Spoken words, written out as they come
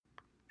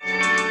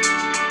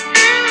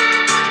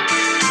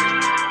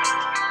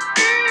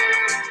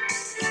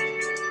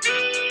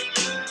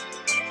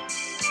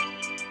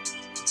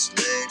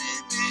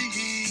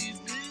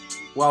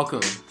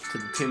welcome to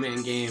the Two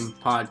Man Game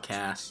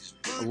podcast,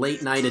 a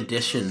late night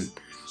edition.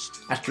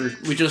 After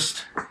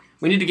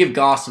we need to give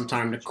Goss some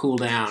time to cool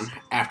down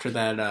after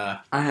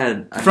that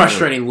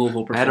frustrating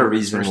Louisville performance. I had a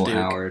reasonable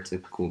hour to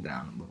cool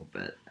down a little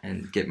bit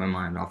and get my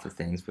mind off of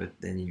things, but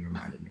then you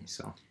reminded me.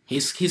 So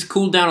he's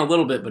cooled down a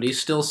little bit, but he's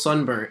still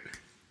sunburnt.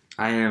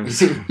 I am.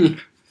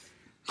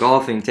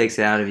 Golfing takes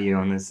it out of you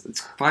on this. It's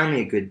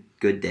finally a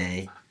good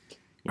day.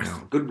 You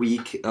know, good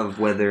week of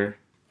weather.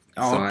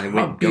 Oh, so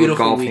a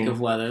beautiful week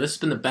of weather. This has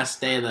been the best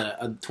day of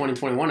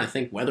 2021, I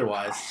think,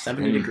 weather-wise.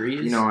 70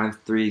 degrees. You know, I have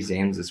 3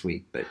 exams this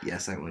week, but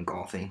yes, I went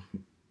golfing.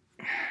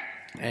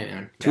 Hey,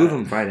 man. 2 of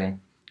them Friday.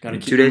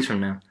 2 days from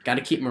now. Got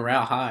to keep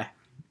morale high.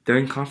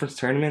 During conference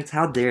tournaments?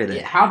 How dare they?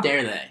 Yeah, how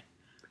dare they?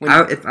 When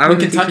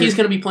Kentucky's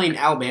going to be playing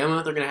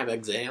Alabama, they're going to have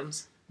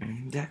exams.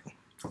 Exactly.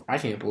 I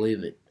can't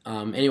believe it.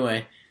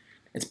 Anyway,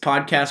 it's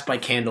podcast by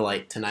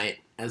candlelight tonight,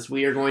 as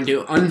we are going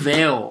to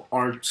unveil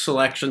our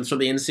selections for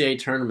the NCAA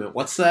tournament.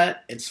 What's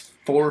that? It's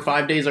 4 or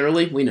 5 days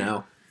early? We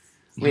know.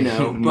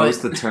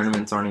 Most of the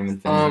tournaments aren't even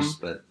finished,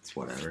 but it's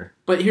whatever.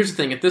 But here's the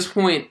thing. At this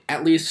point,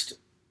 at least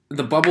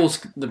the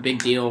bubble's the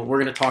big deal.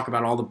 We're going to talk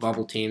about all the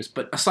bubble teams.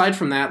 But aside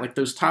from that, like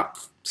those top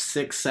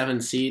 6,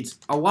 7 seeds,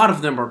 a lot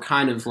of them are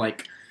kind of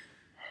like,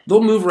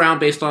 they'll move around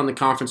based on the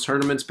conference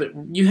tournaments, but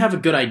you have a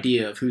good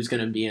idea of who's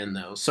going to be in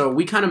those. So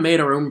we kind of made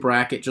our own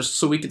bracket just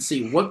so we could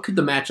see what could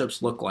the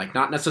matchups look like.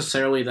 Not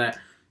necessarily that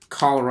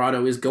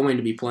Colorado is going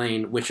to be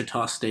playing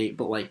Wichita State,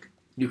 but like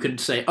you could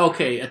say,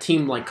 okay, a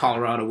team like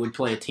Colorado would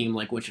play a team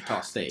like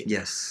Wichita State.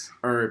 Yes.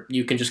 Or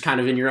you can just kind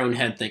of in your own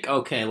head think,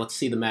 okay, let's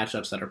see the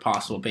matchups that are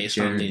possible based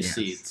on these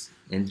seeds.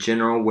 In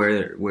general,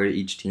 where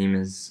each team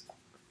is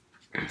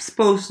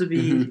supposed to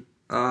be,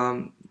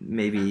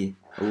 maybe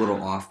a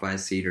little off by a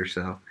seed or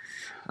so,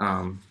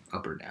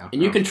 up or down.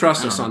 And you can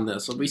trust us on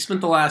this. We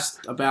spent the last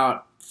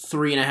about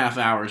 3.5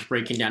 hours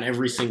breaking down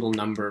every single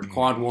number,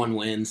 quad 1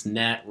 wins,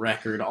 net,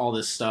 record, all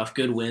this stuff,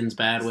 good wins,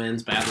 bad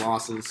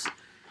losses,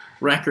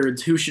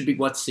 records, who should be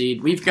what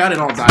seed. We've got it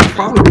all dialed in.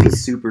 Probably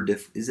super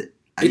difficult. Is it?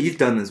 You've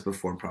done this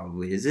before,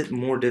 probably. Is it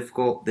more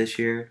difficult this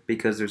year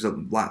because there's a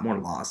lot more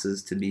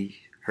losses to be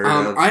heard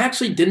of? I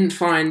actually didn't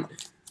find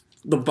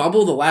the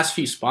bubble. The last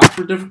few spots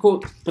were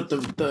difficult, but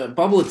the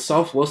bubble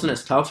itself wasn't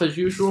as tough as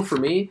usual for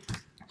me.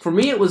 For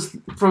me, it was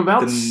from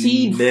about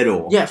the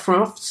middle. Yeah,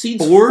 from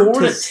seeds 4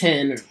 to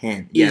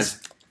 10.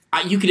 Yes,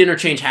 you could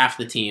interchange half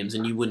the teams,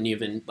 and you wouldn't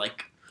even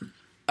like.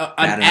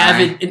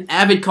 An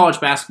avid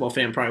college basketball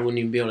fan probably wouldn't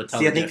even be able to tell.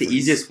 See, I think the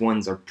easiest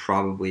ones are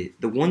probably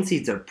the 1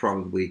 seeds are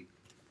probably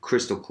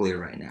crystal clear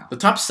right now. The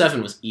top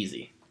 7 was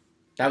easy.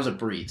 That was a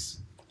breeze,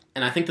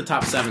 and I think the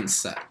top 7's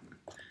set.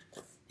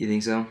 You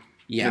think so?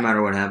 Yeah. No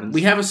matter what happens.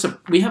 We have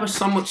a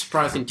somewhat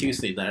surprising 2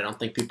 seed that I don't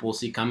think people will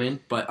see coming.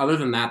 But other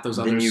than that, those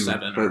other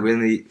 7. But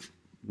really,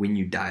 when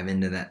you dive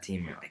into that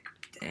team, you're like,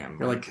 damn.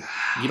 You're like,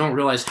 you don't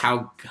realize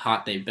how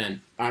hot they've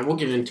been. All right, we'll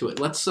get into it.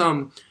 Let's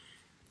Do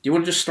you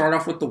want to just start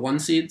off with the 1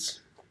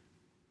 seeds?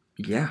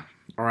 Yeah.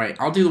 All right,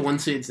 I'll do the 1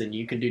 seeds, and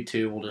you can do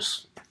 2.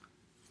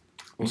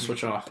 We'll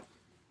switch off.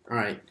 All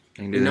right.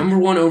 The number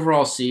 1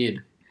 overall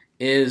seed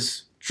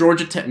is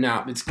Georgia Tech.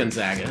 No, it's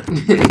Gonzaga.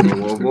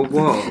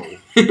 Whoa.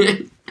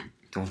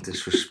 Don't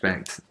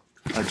disrespect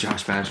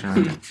Josh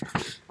Bassman.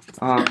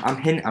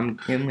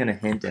 I'm gonna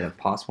hint at a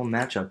possible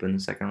matchup in the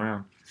second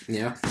round.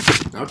 Yeah.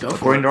 I'll go.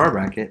 According to our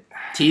bracket.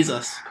 Tease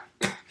us.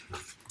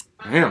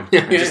 Damn,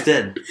 I just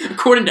did.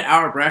 According to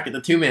our bracket,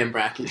 the 2-man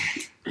bracket.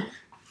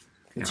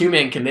 The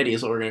 2-man committee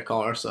is what we're going to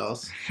call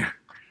ourselves.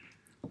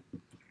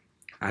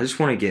 I just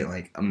want to get,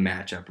 like, a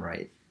matchup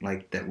right,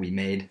 like, that we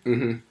made.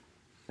 Mm-hmm.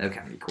 That would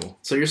kind of be cool.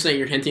 So you're saying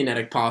you're hinting at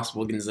a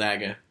possible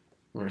Gonzaga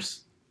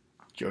versus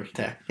Georgia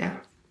Tech? Yeah.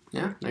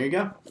 Yeah, there you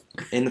go.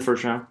 In the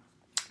first round.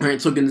 All right,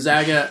 so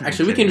Gonzaga.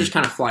 Actually, we can just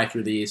kind of fly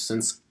through these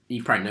since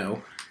you probably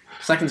know.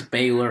 Second's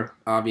Baylor,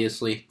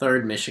 obviously.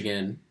 Third,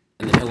 Michigan.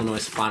 And then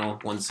Illinois' final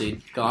 1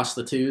 seed. Goss,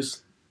 the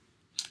 2s.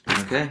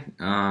 Okay.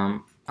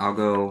 I'll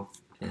go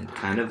in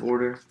kind of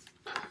order.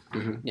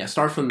 Mm-hmm. Yeah,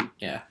 start from,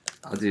 yeah.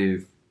 I'll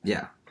do,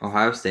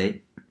 Ohio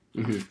State,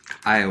 mm-hmm.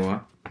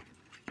 Iowa,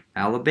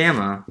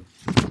 Alabama,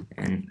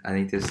 and I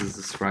think this is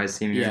the surprise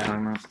team you're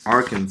talking about,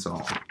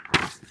 Arkansas.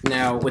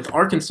 Now, with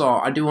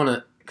Arkansas, I do want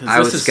to... I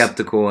was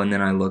skeptical, and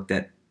then I looked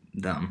at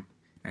them.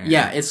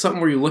 Yeah, it's something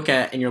where you look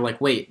at and you're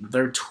like, wait,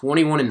 they're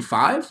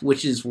 21-5,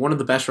 which is one of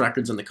the best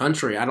records in the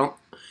country.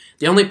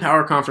 The only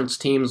power conference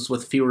teams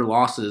with fewer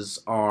losses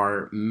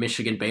are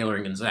Michigan, Baylor,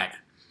 and Gonzaga.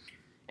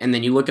 And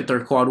then you look at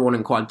their quad 1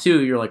 and quad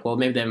 2, you're like, well,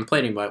 maybe they haven't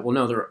played anybody. Well,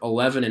 no, they're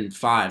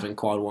 11-5 in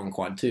quad 1 and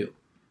quad 2.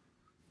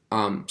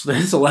 So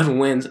that's 11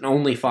 wins and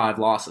only 5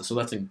 losses. So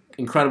that's an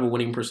incredible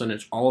winning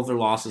percentage. All of their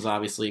losses,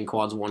 obviously, in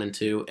quads 1 and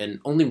 2, and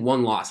only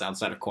 1 loss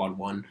outside of quad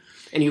 1.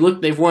 And you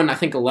look, they've won, I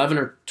think, 11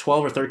 or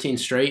 12 or 13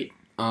 straight,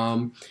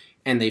 and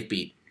they've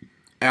beat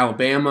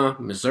Alabama,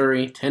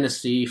 Missouri,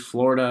 Tennessee,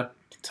 Florida,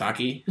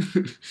 Kentucky.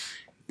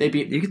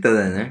 You could throw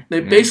that in there. They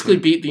basically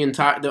beat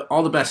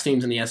all the best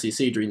teams in the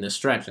SEC during this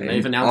stretch, and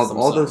they've announced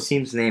themselves. All those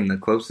teams named, the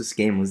closest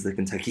game was the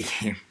Kentucky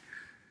game.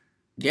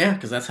 Yeah,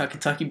 because that's how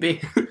Kentucky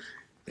be.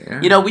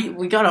 Yeah. You know,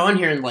 we got on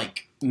here in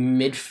like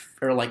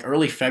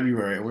early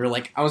February.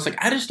 I was like,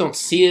 I just don't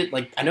see it.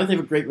 Like, I know they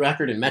have a great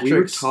record in metrics. We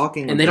were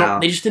talking and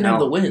about they just didn't have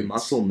the wins.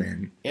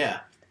 Musselman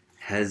Yeah.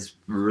 has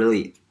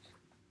really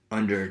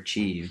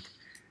underachieved,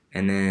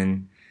 and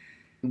then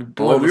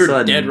Boy, all of we a were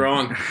sudden, dead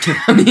wrong.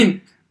 I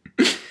mean,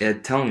 yeah,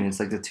 telling me it's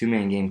like the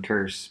 2-man game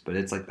curse, but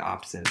it's like the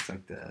opposite. It's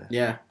like the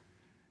yeah. you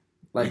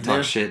Like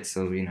talk shit,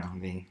 so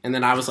me. And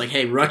then I was like,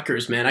 hey,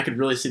 Rutgers, man, I could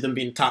really see them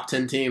being a top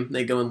 10 team.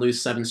 They go and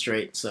lose 7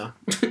 straight, so.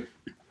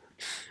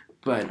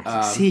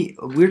 But see,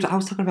 I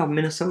was talking about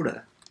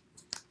Minnesota.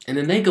 And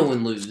then they go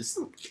and lose.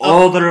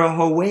 All their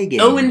away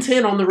games.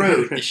 0-10 on the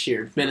road this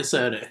year,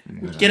 Minnesota.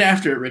 Yeah. Get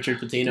after it, Richard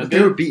Pitino.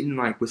 They were beating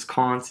like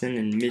Wisconsin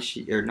and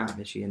Michigan, or not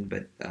Michigan,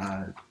 but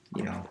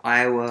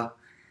Iowa.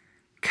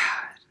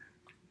 God,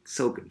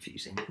 so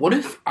confusing. What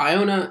if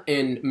Iona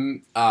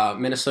and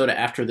Minnesota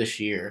after this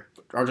year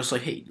are just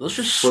like, hey, let's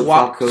just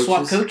Flip-flop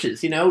swap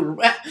coaches, you know?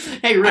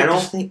 Hey, Rick. I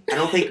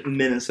don't think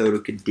Minnesota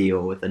could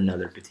deal with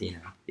another Pitino,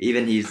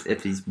 even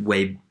if he's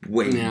way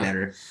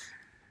better.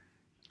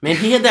 Man,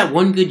 he had that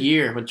one good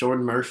year with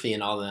Jordan Murphy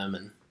and all them,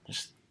 and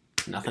just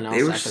nothing else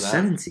They were after that.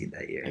 7 seed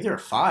that year. I think they were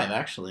 5,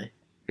 actually. Are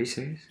you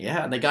serious?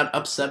 Yeah, they got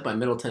upset by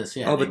Middle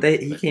Tennessee.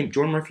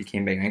 Jordan Murphy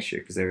came back next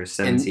year because they were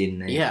 7 seed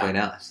and they played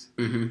us.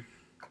 Mm-hmm.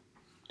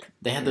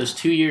 They had those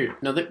 2 years.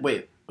 No,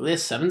 wait, were they a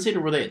 7 seed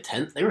or were they a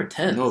 10? They were a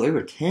 10. No, they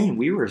were 10.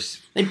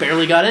 They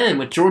barely got in.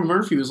 With Jordan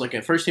Murphy was like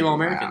a first team All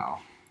American. Wow.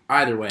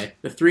 Either way,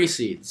 the 3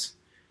 seeds.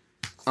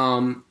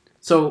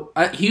 So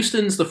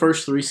Houston's the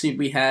first 3 seed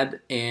we had,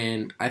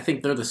 and I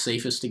think they're the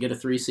safest to get a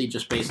 3 seed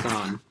just based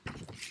on,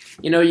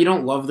 you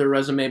don't love their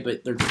resume,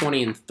 but they're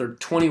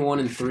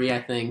 21-3,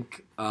 I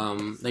think.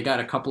 They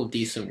got a couple of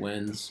decent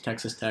wins.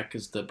 Texas Tech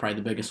is probably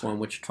the biggest one.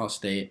 Wichita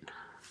State,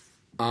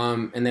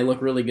 and they look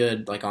really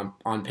good, like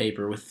on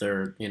paper with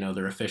their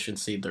their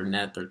efficiency, their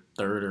net, their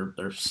third or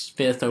their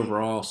 5th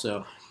overall.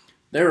 So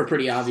they're a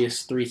pretty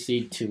obvious 3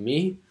 seed to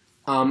me.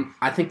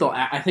 I think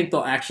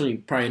they'll actually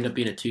probably end up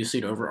being a 2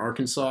 seed over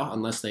Arkansas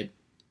unless they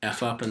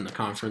F up in the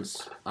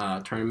conference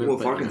tournament. Well,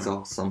 if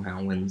Arkansas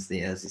somehow wins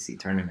the SEC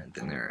tournament,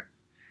 then they're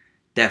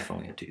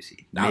definitely a 2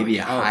 seed. Maybe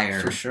higher.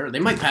 For sure. They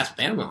might pass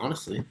Bama,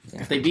 honestly.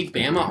 Yeah. If they beat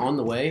Bama on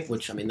the way,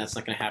 which, I mean, that's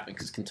not going to happen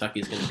because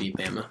Kentucky's going to beat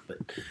Bama, but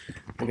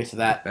we'll get to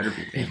that. Better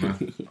beat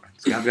Bama.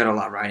 I've got a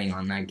lot riding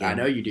on that game. I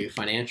know you do,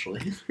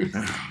 financially.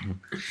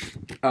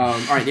 All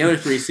right, the other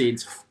 3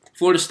 seeds.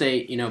 Florida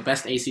State,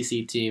 best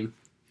ACC team.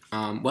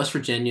 West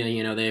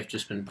Virginia, they've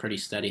just been pretty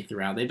steady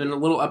throughout. They've been a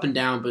little up and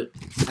down, but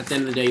at the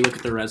end of the day, you look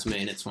at their resume,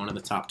 and it's one of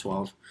the top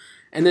 12.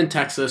 And then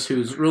Texas,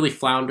 who's really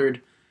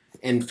floundered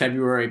in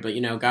February, but,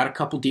 got a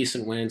couple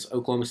decent wins.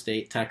 Oklahoma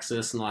State,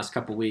 Texas in the last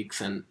couple weeks,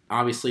 and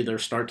obviously their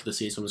start to the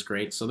season was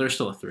great, so they're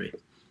still a 3.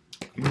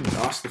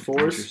 Ross, the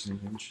 4s?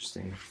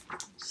 Interesting.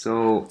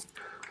 So,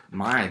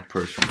 my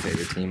personal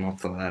favorite team, I'll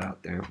throw that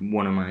out there.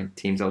 One of my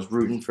teams, I was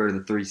rooting for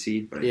the 3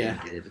 seed, but I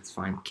didn't get it. It's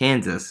fine.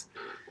 Kansas.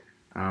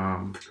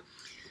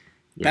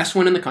 Best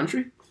win in the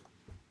country?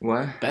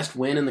 What? Best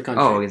win in the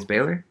country. Oh, against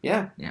Baylor?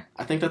 Yeah.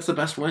 I think that's the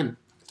best win.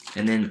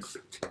 And then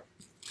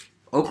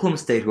Oklahoma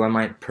State, who I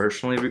might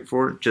personally root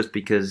for, just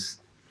because...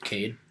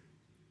 Cade?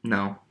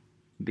 No.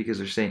 Because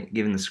they're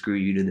giving the screw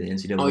you to the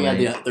NCAA. Oh,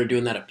 yeah, they're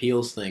doing that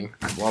appeals thing.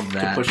 I love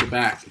that. To push it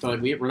back. They're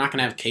like, we're not going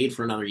to have Cade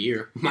for another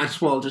year. Might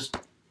as well just...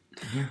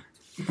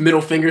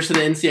 Middle fingers to the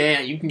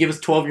NCAA. You can give us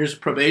 12 years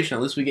of probation.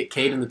 At least we get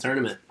Cade in the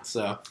tournament.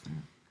 So...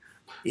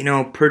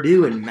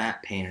 Purdue and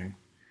Matt Painter.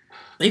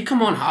 They've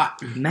come on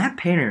hot. Matt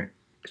Painter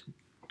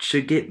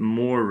should get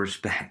more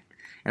respect.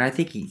 And I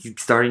think he's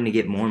starting to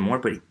get more and more,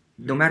 but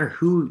no matter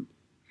who,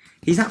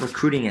 he's not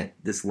recruiting at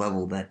this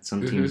level that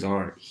some teams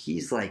are.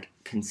 He's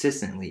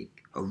consistently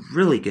a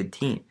really good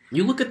team.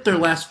 You look at their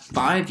last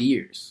 5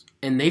 years,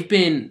 and they've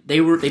been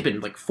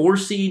 4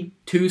 seed,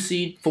 2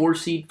 seed, 4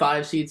 seed,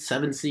 5 seed,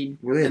 7 seed.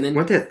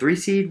 Weren't they a 3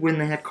 seed when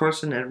they had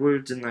Carson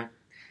Edwards and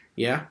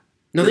Yeah.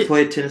 No, they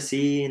played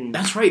Tennessee. And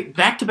that's right.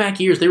 Back-to-back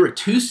years. They were a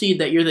 2 seed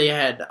that year. They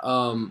had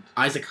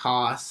Isaac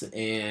Haas,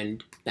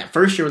 and that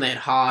first year when they had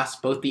Haas,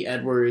 both the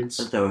Edwards.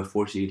 I thought they were a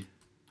 4 seed.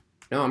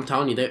 No, I'm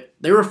telling you,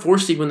 they were a 4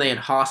 seed when they had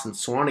Haas and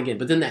Swanigan.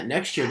 But then that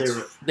next year,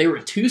 they were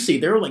a 2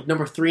 seed. They were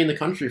number 3 in the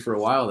country for a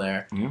while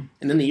there. Mm-hmm.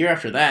 And then the year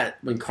after that,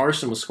 when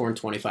Carson was scoring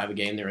 25 a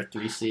game, they were a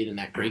 3 seed in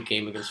that great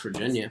game against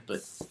Virginia. But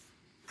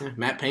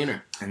Matt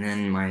Painter. And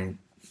then my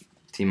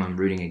team I'm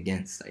rooting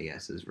against, I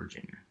guess, is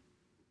Virginia.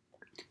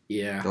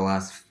 Yeah. The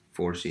last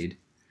 4 seed.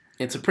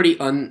 It's a pretty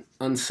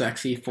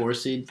unsexy 4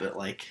 seed, but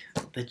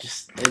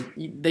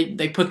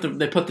they put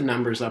the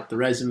numbers up. The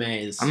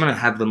resume is. I'm gonna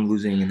have them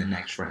losing in the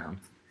next round,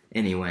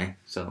 anyway.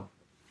 So.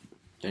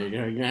 There you go.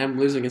 You're gonna have them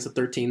losing against a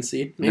 13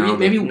 seed.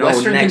 Maybe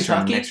Western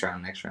Kentucky. Next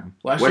round.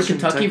 Western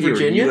Kentucky,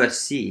 Virginia, or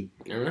USC.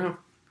 I don't know.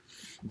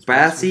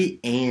 Bassey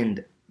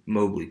and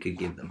Mobley could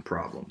give them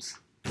problems.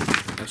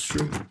 That's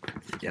true.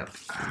 Yep.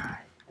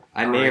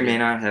 I may or may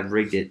not have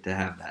rigged it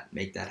to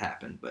make that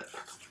happen, but.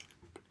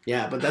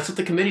 Yeah, but that's what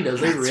the committee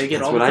does. They rig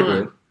it all the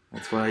time.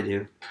 That's what I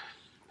do.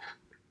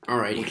 All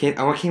right. I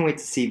can't wait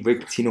to see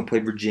Rick Pitino play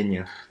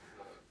Virginia.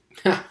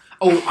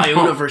 Oh,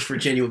 Iona versus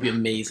Virginia would be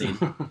amazing.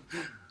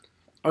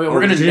 Okay,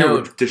 we're gonna Virginia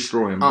note would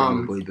destroy them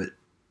probably, but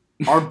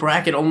our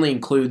bracket only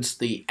includes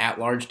the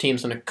at-large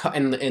teams and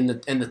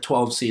the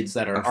 12 seeds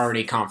that are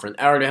already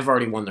have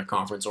already won their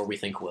conference or we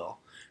think will.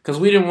 Because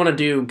we didn't want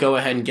to go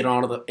ahead and get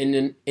on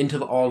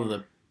to all of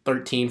the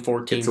 13,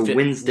 14, it's a 15.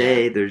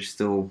 Wednesday. Yeah. There's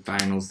still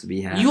finals to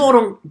be had. You all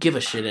don't give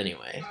a shit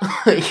anyway.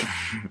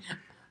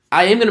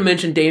 I am going to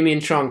mention Damian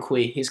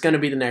Chongqui. He's going to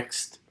be the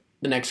next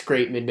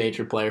great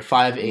mid-major player.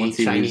 5'8", Once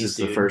he Chinese loses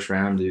dude. the first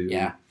round to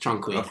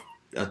Chongqui.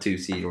 a 2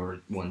 seed or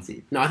 1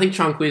 seed. No, I think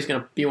Chongqui is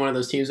going to be one of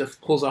those teams that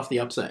pulls off the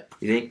upset.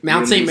 You think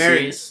Mount St. UMBC?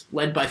 Mary's,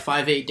 led by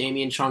 5'8",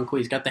 Damian Chongqui.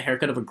 He's got the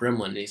haircut of a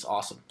gremlin, and he's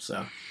awesome.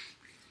 So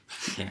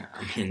Yeah,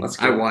 I mean, Let's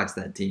go. I watched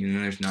that team,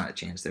 and there's not a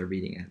chance they're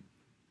beating it.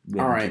 1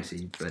 All or right. 2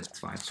 seed, but it's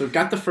fine. So we've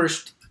got the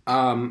first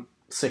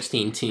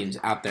 16 teams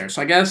out there.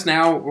 So I guess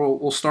now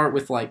we'll start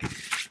with like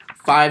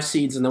 5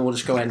 seeds, and then we'll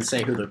just go ahead and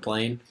say who they're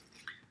playing.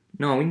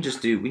 No, we can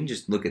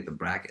just look at the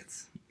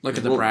brackets. Look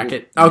at the We'll-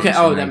 bracket. we'll Okay.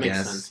 mention, Oh, I that makes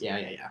guess. sense.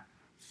 Yeah.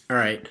 All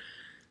right.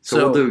 So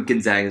we'll do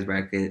Gonzaga's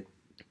bracket.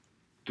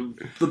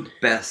 The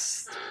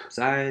best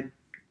side,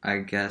 I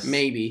guess.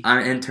 Maybe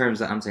In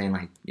terms of, I'm saying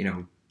like,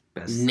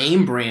 best.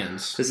 name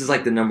brands. This is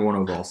like the number 1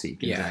 overall seed,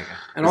 Yeah. Gonzaga.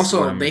 And This is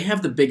also, one. they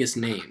have the biggest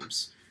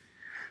names.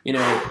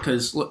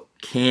 Because look,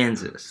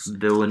 Kansas,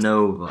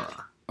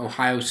 Villanova,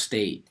 Ohio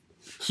State,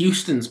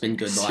 Houston's been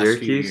good the last few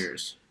Syracuse?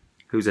 years.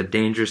 who's a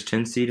dangerous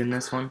 10 seed in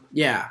this one.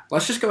 Yeah,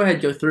 let's just go ahead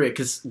and go through it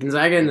because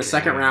Gonzaga in the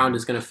second round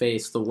is going to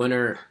face the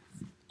winner.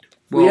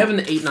 Well, we have in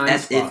the 8-9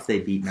 That's spot. if they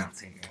beat Mount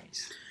St.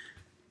 Mary's.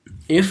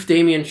 If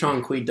Damian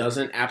Chongqui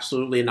doesn't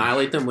absolutely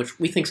annihilate them, which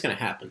we think is going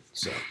to happen.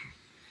 So,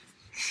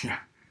 Yeah.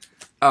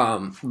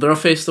 they'll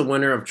face the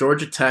winner of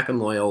Georgia Tech and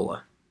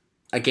Loyola.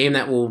 A game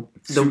that will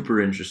Super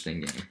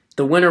interesting game.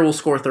 the winner will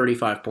score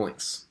 35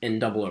 points in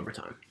double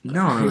overtime.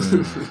 No.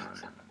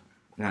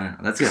 No.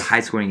 That's a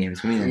high scoring game.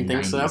 It's going to be in the You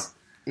 90s. think so?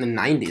 In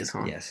the 90s,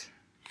 huh? Yes.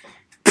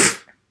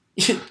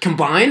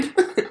 Combined?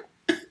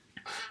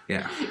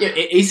 Yeah. Yeah,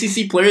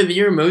 ACC Player of the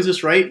Year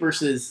Moses Wright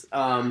versus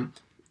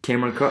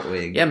Cameron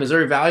Krutwig.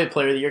 Missouri Valley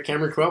Player of the Year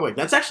Cameron Krutwig.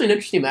 That's actually an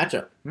interesting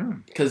matchup Hmm.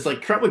 because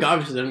Krutwig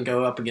obviously doesn't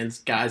go up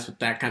against guys with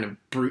that kind of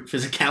brute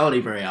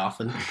physicality very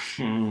often.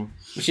 Hmm.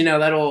 But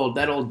that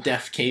old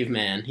deaf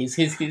caveman, he's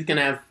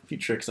gonna have a few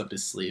tricks up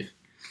his sleeve.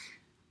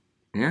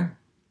 Yeah.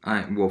 All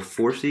right. Well,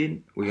 4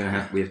 seed, we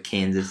have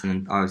Kansas, and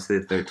then obviously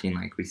the 13,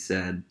 like we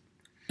said.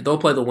 They'll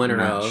play the winner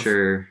Not of.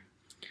 sure.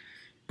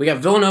 We got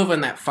Villanova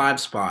in that 5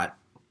 spot,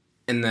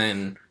 and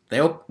then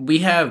we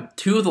have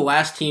 2 of the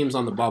last teams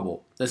on the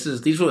bubble.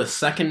 These were the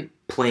second.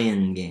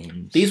 Playing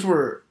games. These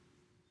were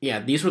the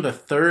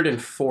 3rd and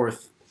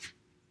 4th.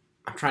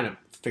 I'm trying to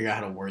figure out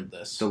how to word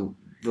this.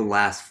 The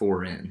last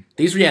 4 in.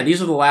 These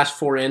are the last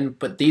 4 in,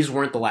 but these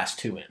weren't the last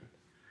 2 in.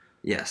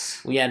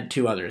 Yes. We had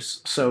 2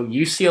 others. So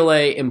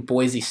UCLA and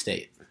Boise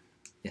State.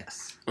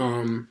 Yes.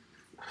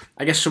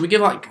 I guess should we give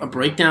like a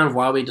breakdown of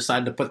why we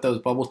decided to put those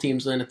bubble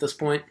teams in at this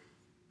point?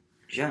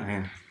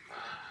 Yeah.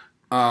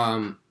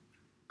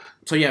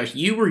 So yeah,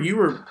 you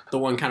were the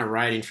one kind of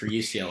riding for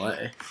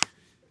UCLA.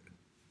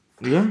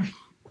 Yeah.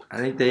 I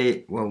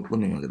think well, let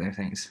me look at their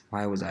things.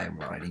 Why was I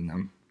riding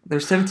them? They're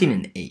 17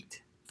 and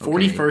 8.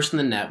 41st in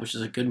the net, which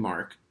is a good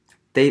mark.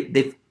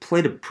 They've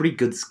played a pretty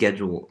good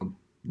schedule,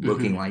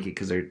 looking like it,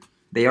 because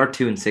they are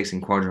 2 and 6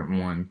 in quadrant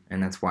 1,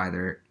 and that's why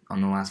they're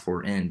on the last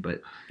 4 in.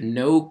 But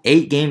No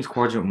 8 games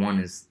quadrant 1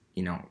 is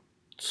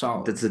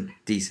solid that's a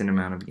decent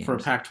amount of games for a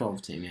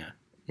Pac-12 team, yeah.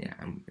 Yeah,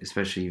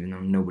 especially even though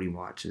nobody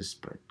watches,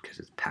 but because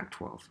it's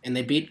Pac-12. And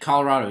they beat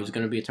Colorado, who's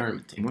going to be a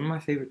tournament team. One of my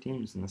favorite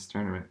teams in this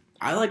tournament.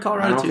 I like I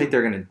Colorado don't too. think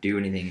they're gonna do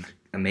anything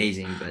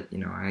amazing, but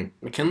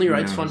McKinley who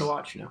Wright's fun to knows?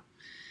 watch,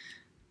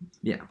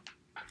 Yeah.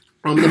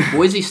 Then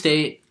Boise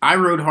State, I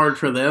rode hard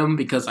for them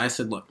because I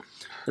said, look,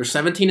 they're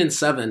 17 and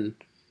 7,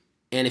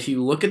 and if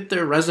you look at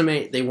their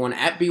resume, they won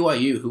at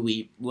BYU, who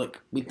we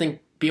think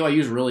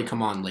BYU's really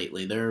come on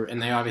lately.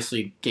 They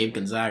obviously gave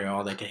Gonzaga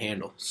all they could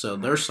handle, so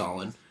they're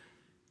solid.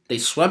 They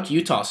swept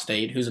Utah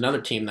State, who's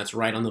another team that's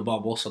right on the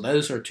bubble, so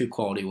those are 2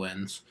 quality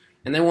wins.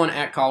 And they won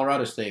at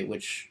Colorado State,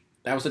 which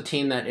that was a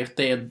team that if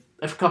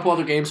a couple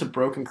other games had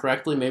broken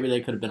correctly, maybe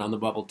they could have been on the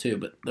bubble too.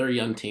 But they're a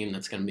young team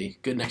that's going to be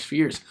good next few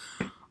years.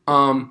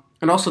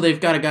 And also they've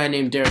got a guy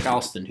named Derek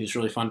Alston who's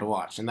really fun to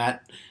watch. And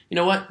that, you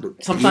know what?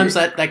 Sometimes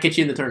that gets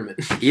you in the tournament.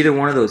 Either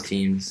one of those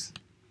teams.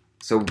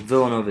 So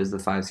Villanova is the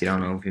 5 seed. I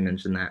don't know if you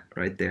mentioned that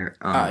right there.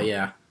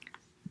 Yeah.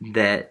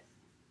 That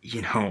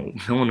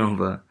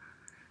Villanova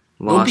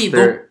They'll lost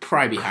their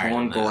probably be higher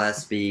Colin than that.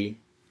 Gillespie.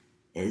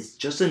 Is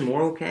Justin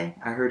Moore okay?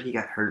 I heard he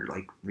got hurt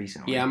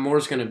recently. Yeah,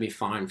 Moore's going to be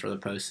fine for the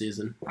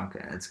postseason.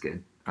 Okay, that's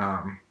good.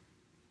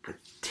 But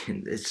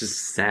dude, it's just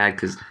sad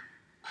because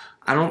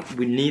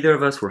neither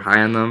of us were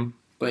high on them.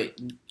 But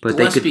But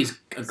Gillespie's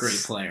a great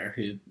player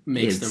who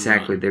makes them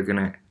exactly.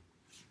 run.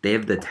 They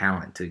have the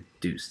talent to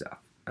do stuff.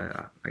 I guess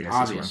that's what I'm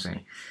Obviously.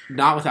 saying.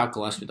 Not without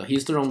Gillespie, though.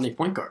 He's their only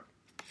point guard.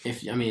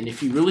 If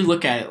you really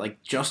look at it,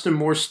 like Justin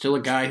Moore's still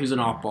a guy who's an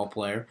off-ball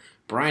player.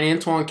 Brian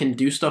Antoine can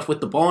do stuff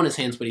with the ball in his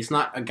hands, but he's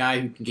not a guy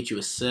who can get you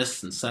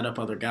assists and set up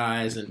other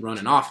guys and run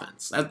an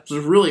offense. That's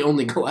really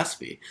only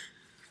Gillespie.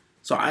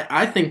 So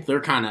I think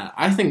they're on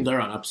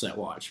upset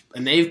watch,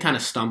 and they've kind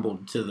of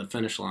stumbled to the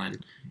finish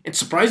line. It's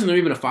surprising they're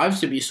even a 5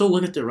 seed, but you still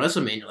look at their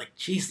resume and you're like,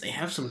 geez, they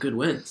have some good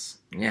wins.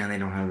 Yeah, they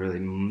don't have really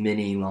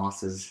many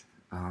losses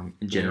in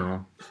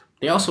general.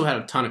 They also had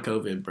a ton of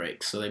COVID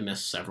breaks, so they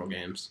missed several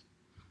games.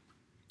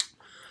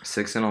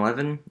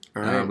 6-11.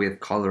 Right. We have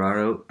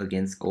Colorado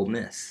against Ole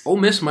Miss. Ole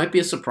Miss might be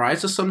a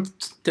surprise to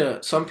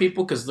some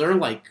people because they're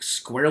like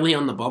squarely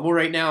on the bubble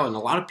right now, and a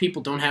lot of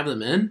people don't have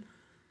them in.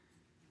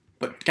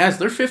 But guys,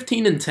 they're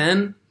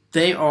 15-10.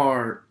 They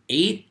are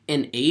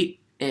 8-8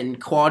 in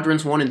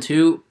quadrants 1 and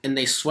 2, and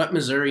they swept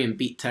Missouri and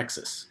beat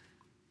Texas.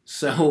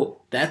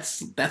 So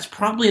that's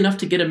probably enough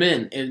to get them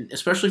in, and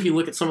especially if you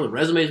look at some of the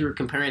resumes we were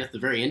comparing at the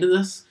very end of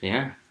this.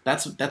 Yeah,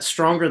 that's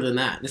stronger than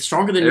that. It's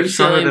stronger than They're UCLA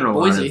stronger than and a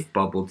Boise. lot of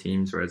bubble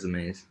teams'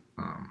 resumes.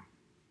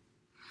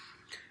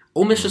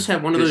 Ole Miss just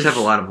had one of They those. just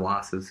have a lot of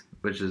losses,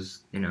 which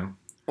is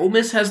Ole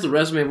Miss has the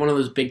resume of one of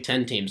those Big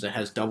Ten teams that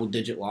has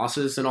double-digit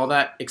losses and all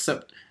that,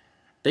 except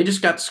they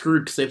just got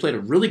screwed because they played a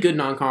really good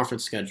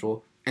non-conference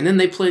schedule, and then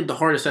they played the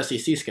hardest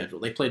SEC schedule.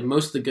 They played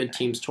most of the good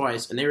teams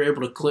twice, and they were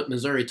able to clip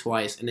Missouri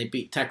twice, and they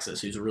beat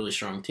Texas, who's a really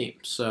strong team.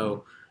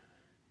 So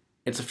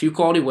it's a few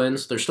quality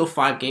wins. They're still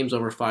 5 games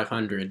over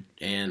 500,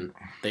 and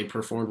they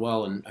performed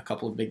well in a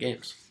couple of big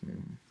games.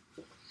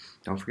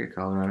 Don't forget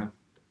Colorado.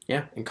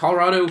 Yeah, and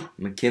Colorado,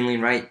 McKinley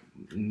Wright,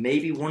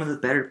 maybe one of the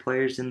better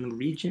players in the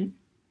region.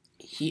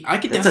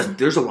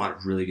 There's a lot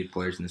of really good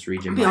players in this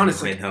region. To be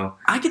honest,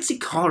 I could see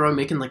Colorado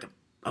making like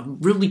a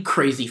really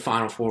crazy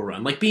Final Four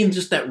run, like being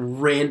just that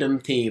random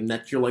team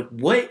that you're like,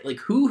 what? Like,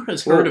 who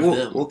has heard of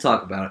them? We'll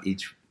talk about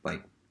each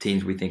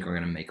teams we think are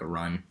going to make a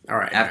run. All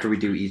right. After we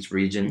do each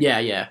region.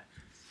 Yeah.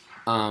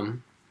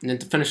 And then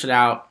to finish it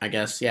out, I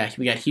guess,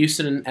 we got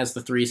Houston as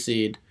the 3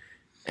 seed.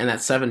 And that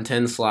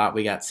 7-10 slot,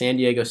 we got San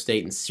Diego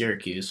State and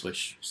Syracuse,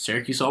 which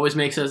Syracuse always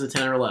makes it as a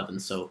 10 or 11,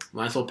 so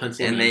might as well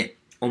pencil it in. And they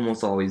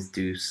almost always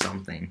do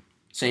something.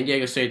 San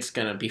Diego State's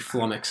going to be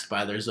flummoxed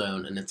by their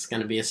zone, and it's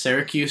going to be a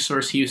Syracuse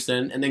versus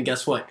Houston, and then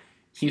guess what?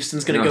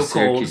 Houston's going to go cold.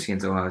 Syracuse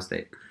against Ohio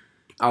State.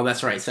 Oh,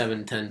 that's right,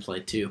 7-10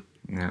 play too.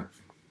 Yeah.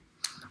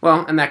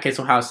 Well, in that case,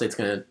 Ohio State's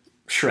going to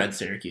shred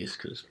Syracuse,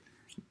 because...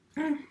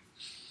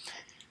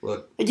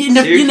 Look, you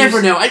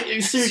never know.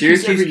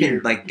 Syracuse every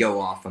year. Can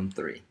go off on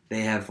 3.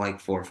 They have 4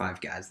 or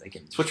 5 guys that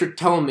can. That's what you're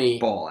telling me.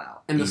 Ball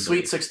out. And the easily.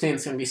 Sweet 16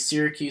 is going to be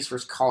Syracuse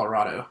versus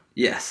Colorado.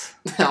 Yes.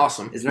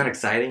 Awesome. Isn't that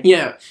exciting?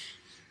 Yeah.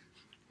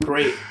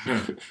 Great.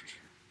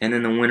 And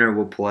then the winner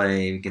will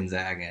play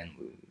Gonzaga and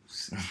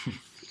lose.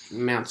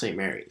 Mount St.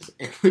 Mary's.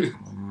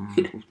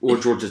 Or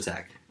Georgia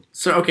Tech.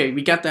 So, okay,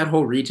 we got that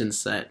whole region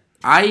set.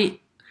 I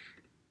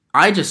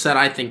just said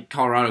I think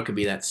Colorado could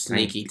be that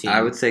sneaky team.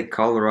 I would say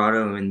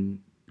Colorado and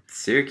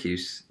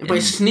Syracuse. And by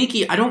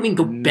sneaky, I don't mean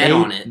go bet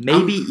on it.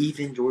 Maybe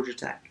even Georgia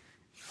Tech.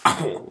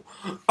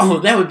 Oh,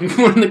 that would be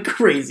one of the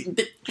crazy.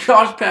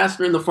 Josh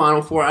Pastner in the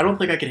Final Four. I don't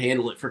think I could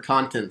handle it for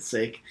content's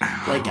sake.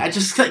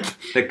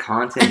 The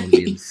content would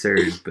be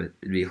absurd, but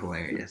it'd be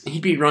hilarious.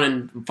 He'd be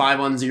running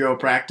 5-on-0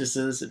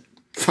 practices at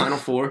Final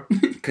Four.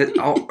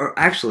 Or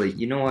actually,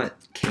 you know what?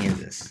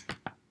 Kansas.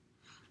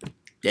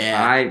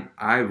 Yeah.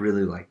 I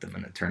really like them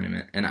in the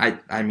tournament, and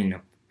I mean,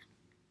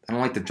 I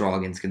don't like the draw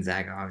against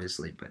Gonzaga,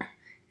 obviously, but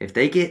if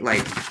they get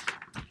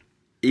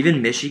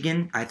even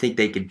Michigan, I think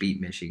they could beat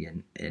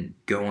Michigan and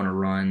go on a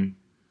run.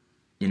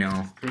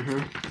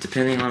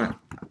 Depending on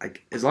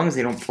as long as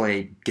they don't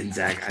play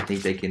Gonzaga, I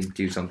think they can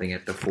do something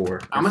at the 4 or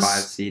 5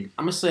 seed.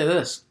 I'm gonna say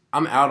this: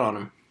 I'm out on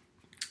them.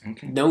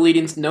 Okay. No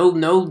leadings, no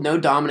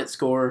dominant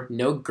scorer,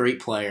 no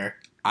great player.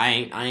 I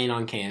ain't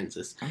on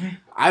Kansas. Okay.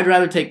 I'd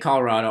rather take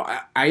Colorado.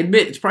 I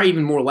admit it's probably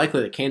even more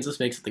likely that Kansas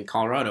makes it than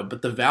Colorado,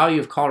 but the value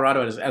of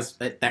Colorado is as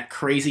that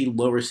crazy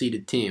lower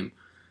seeded team.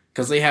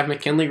 Because they have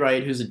McKinley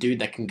Wright, who's a dude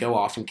that can go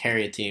off and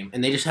carry a team.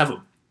 And they just have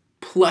a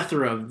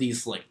plethora of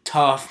these,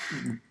 tough,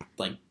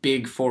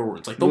 big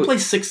forwards. They'll play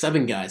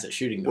 6-7 guys at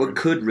shooting guard. What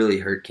could really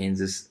hurt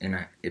Kansas,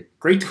 and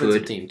great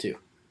defensive team, too.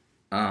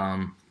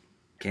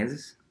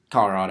 Kansas?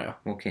 Colorado.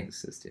 Well,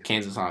 Kansas is, too.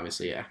 Kansas,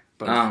 obviously, yeah.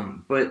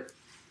 But,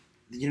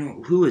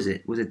 who was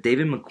it? Was it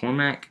David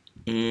McCormack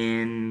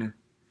and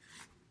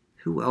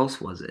who else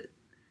was it?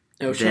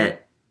 Oche.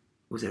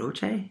 Was it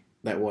Oche?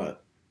 That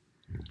what?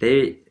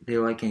 They're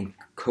in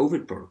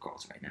COVID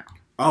protocols right now.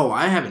 Oh,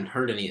 I haven't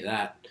heard any of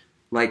that.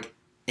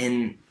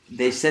 And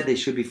they said they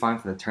should be fine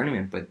for the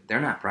tournament, but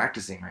they're not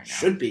practicing right now.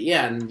 Should be,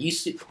 yeah. And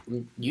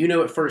you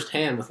know it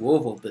firsthand with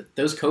Louisville that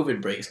those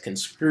COVID breaks can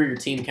screw your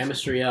team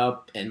chemistry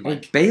up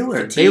and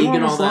Baylor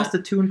almost lost to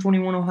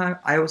 2-21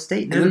 Iowa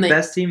State. And they're the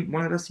best team,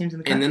 one of the best teams in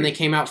the country. And then they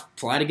came out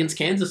flat against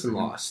Kansas and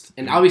lost.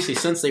 And obviously,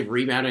 since they've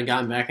rebounded and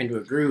gotten back into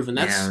a groove, and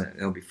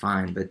they'll be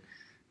fine. But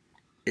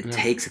it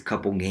takes a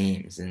couple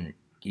games, and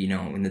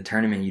in the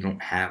tournament, you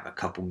don't have a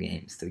couple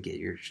games to get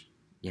your,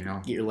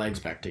 get your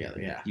legs back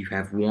together. Yeah, you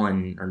have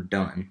one or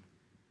done.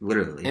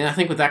 literally. And I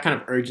think with that kind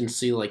of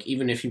urgency, like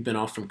even if you've been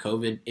off from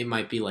COVID, it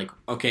might be like,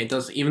 okay, it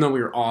does. Even though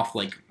we were off,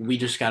 like we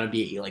just got to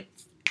be like,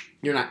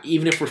 you're not.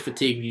 Even if we're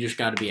fatigued, you just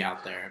got to be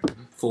out there,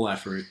 full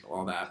effort,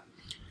 all that.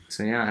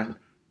 So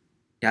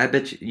I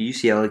bet you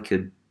UCLA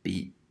could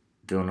beat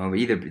Villanova.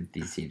 Either of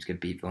these teams could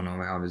beat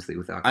Villanova, obviously,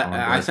 without Colin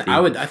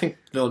Gillespie. I think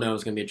Villanova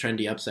is going to be a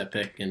trendy upset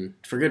pick, and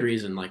for good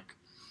reason. Like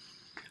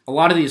a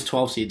lot of these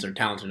 12 seeds are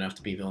talented enough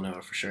to beat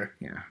Villanova for sure.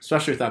 Yeah,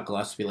 especially without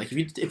Gillespie. Like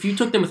if you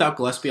took them without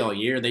Gillespie all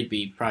year, they'd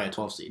be probably a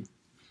 12 seed.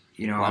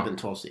 11,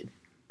 12 seed.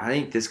 I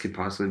think this could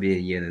possibly be a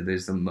year that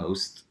there's the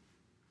most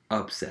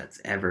upsets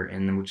ever,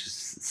 and which is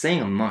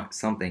saying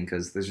something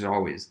because there's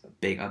always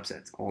big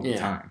upsets all the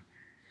time.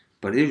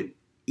 But it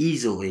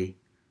easily.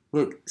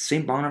 Look,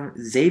 St.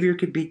 Bonaventure, Xavier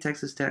could beat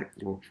Texas Tech.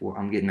 Well,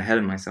 I'm getting ahead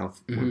of myself.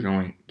 Mm-hmm.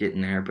 We're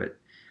getting there, but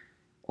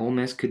Ole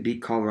Miss could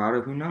beat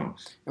Colorado. Who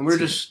knows? And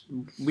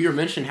we were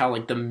mentioning how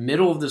like the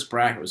middle of this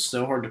bracket was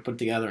so hard to put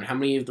together, and how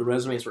many of the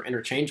resumes were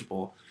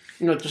interchangeable.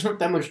 There's not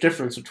that much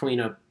difference between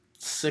a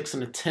 6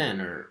 and a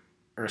 10, or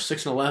a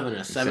 6 and 11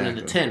 and a 7 and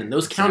a 10, and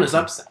those count as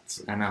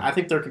upsets. I know. I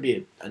think there could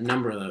be a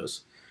number of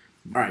those.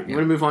 All right, you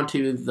want to move on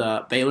to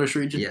the Baylor's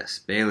region? Yes,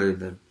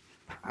 Baylor.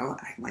 I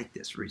like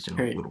this region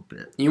a little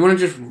bit. You want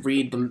to just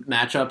read the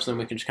matchups, and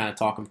we can just kind of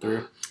talk them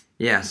through?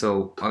 Yeah,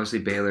 so obviously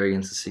Baylor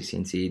against the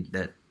 16 seed.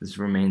 That is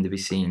remained to be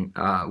seen.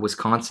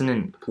 Wisconsin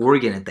and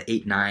Oregon at the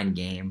 8-9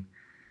 game.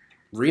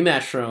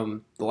 Rematch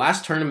from the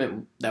last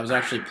tournament that was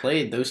actually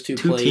played. Those two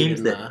played teams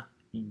in that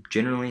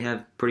generally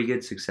have pretty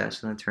good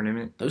success in the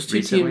tournament. Those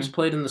two teams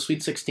played in the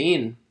Sweet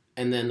 16,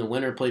 and then the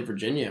winner played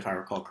Virginia, if I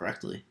recall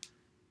correctly.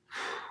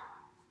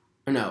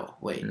 Or no,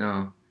 wait. No.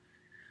 I'm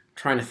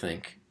trying to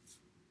think.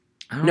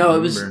 I don't remember.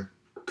 It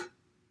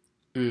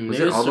was. Was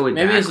it all the way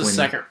back? Maybe it was the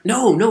second.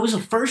 No, it was the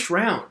first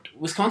round.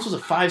 Wisconsin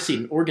was a 5 seed,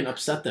 and Oregon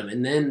upset them,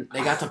 and then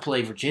they got to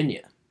play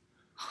Virginia.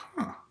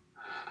 Huh.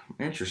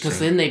 Interesting. Because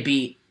then they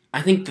beat,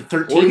 I think, the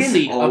 13 Oregon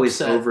seed.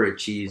 Always upset.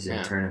 overachieves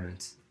in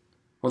tournaments.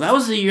 Well, that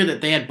was the year that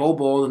they had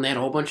Bowl, and they had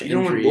a whole bunch of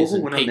injuries.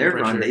 When Bowl went on their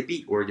run, they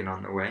beat Oregon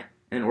on their way,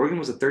 and Oregon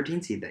was a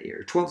 13 seed that year,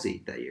 or 12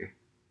 seed that year.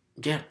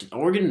 Yeah,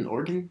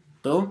 Oregon,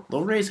 they'll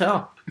raise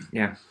hell.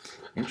 Yeah.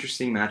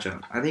 Interesting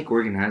matchup. I think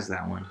Oregon has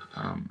that one.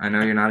 I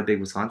know you're not a big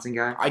Wisconsin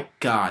guy.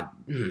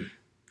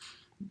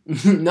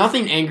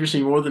 Nothing angers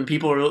me more than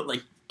people are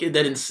like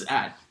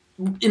that.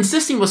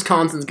 Insisting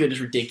Wisconsin's good is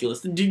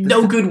ridiculous.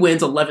 No good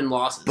wins, 11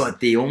 losses.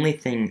 But the only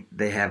thing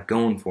they have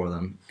going for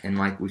them, and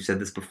like we've said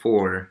this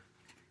before,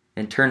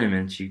 in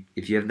tournaments,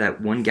 if you have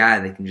that one guy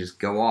that can just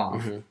go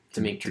off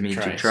to make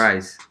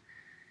tries,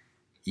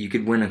 you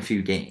could win a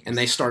few games. And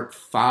they start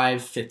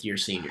 5 fifth-year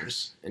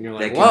seniors, and you're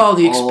like, well,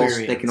 the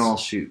experience. They can all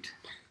shoot.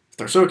 If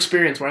they're so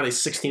experienced, why are they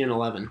 16 and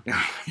 11?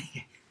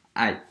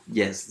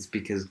 Yes, it's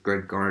because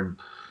Greg Gard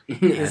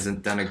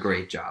hasn't done a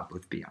great job,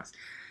 let's be honest.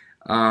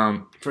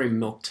 Very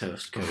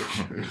milquetoast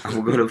coach.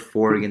 We'll go to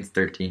 4 against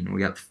 13. We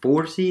got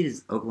 4 seed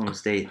is Oklahoma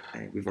State.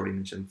 We've already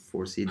mentioned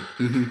 4 seed.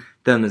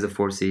 Them as a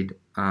 4 seed.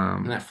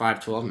 And that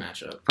 5-12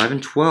 matchup. 5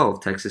 and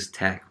 12 Texas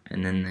Tech,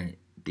 and then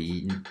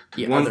the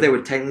ones that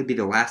would technically be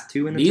the last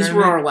 2 in the tournament. These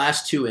were our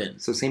last 2 in.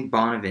 So St.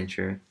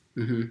 Bonaventure,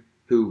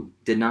 who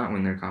did not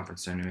win their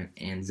conference tournament,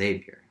 and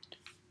Xavier.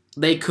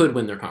 They could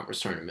win their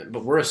conference tournament,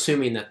 but we're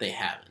assuming that they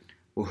haven't.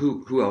 Well,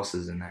 who else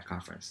is in that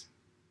conference?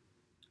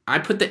 I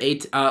put the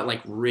 8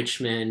 like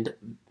Richmond,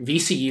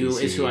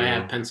 VCU is who I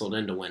have penciled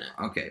in to win it.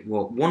 Okay,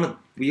 well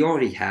we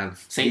already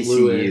have St. VCU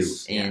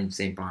Louis and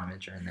St.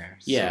 Bonaventure in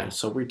there.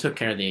 So we took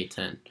care of the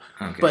 8-10.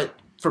 Okay. But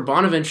for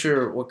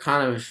Bonaventure, what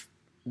kind of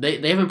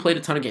they haven't played a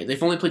ton of games.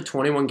 They've only played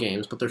 21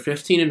 games, but they're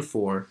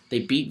 15-4.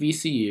 They beat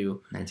VCU.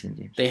 19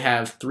 games. They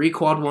have 3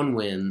 quad 1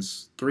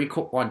 wins, 3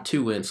 quad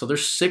 2 wins. So they're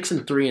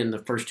 6-3 in the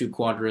first 2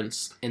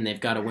 quadrants, and they've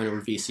got a win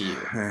over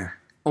VCU.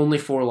 Only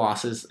 4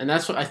 losses, and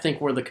that's what I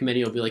think where the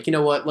committee will be like, you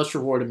know what, let's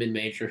reward a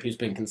mid-major who's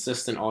been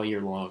consistent all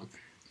year long.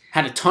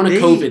 Had a ton of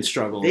COVID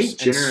struggles, they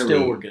generally and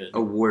still were good.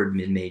 Award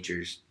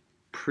mid-majors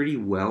pretty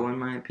well, in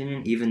my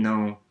opinion, even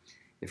though,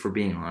 if we're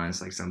being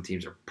honest, like some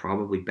teams are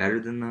probably better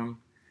than them.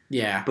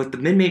 Yeah. But the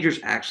mid-majors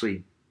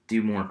actually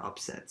do more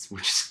upsets,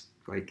 which is,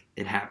 like,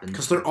 it happens.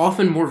 Because they're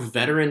often more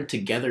veteran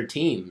together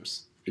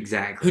teams.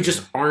 Exactly. Who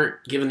just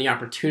aren't given the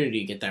opportunity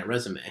to get that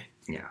resume.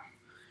 Yeah.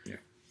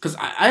 Because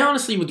I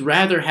honestly would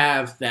rather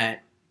have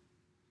that,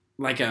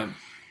 like a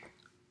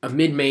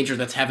mid-major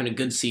that's having a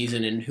good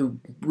season and who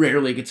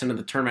rarely gets into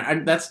the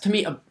tournament. That's, to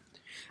me,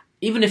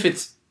 even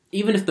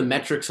if the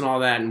metrics and all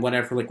that and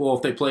whatever, like, well,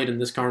 if they played in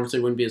this conference, they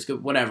wouldn't be as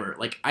good, whatever.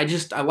 Like, I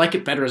like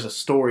it better as a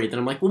story than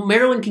I'm like, well,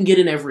 Maryland can get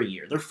in every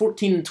year. They're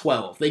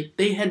 14-12.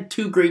 They had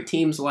 2 great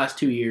teams the last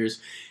 2 years.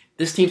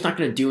 This team's not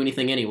going to do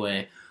anything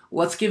anyway.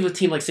 Let's give a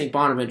team like St.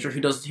 Bonaventure,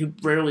 who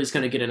rarely is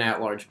going to get an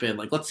at-large bid,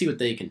 like, let's see what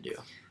they can do.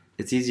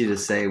 It's easy to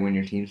say when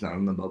your team's not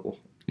in the bubble.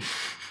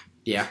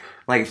 Yeah.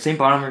 Like, if St.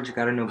 Bonaventure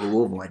got into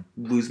Louisville, I'd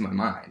lose my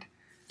mind.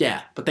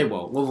 Yeah, but they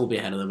will. Louisville will be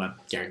ahead of them, I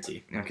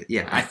guarantee. Okay,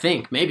 yeah. I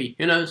think, maybe.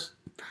 Who knows?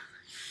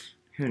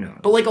 Who knows?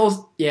 But, like,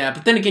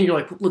 but then again, you're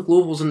like, look,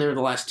 Louisville's in there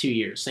the last 2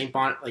 years. St.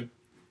 Bon, like,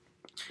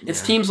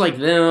 it's teams like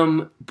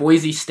them,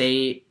 Boise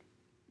State,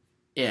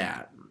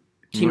 Yeah,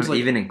 You teams want like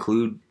to even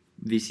include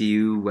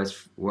VCU,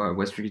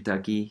 Western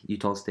Kentucky,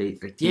 Utah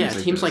State. Like teams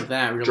those. like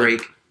that. Really,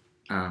 Drake.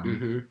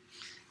 mm-hmm.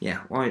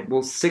 Yeah.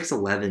 Well,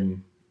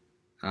 6-11.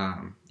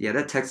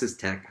 That Texas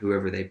Tech,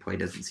 whoever they play,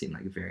 doesn't seem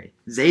like very.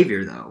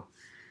 Xavier though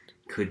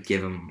could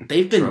give them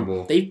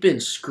trouble. They've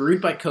been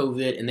screwed by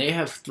COVID, and they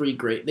have three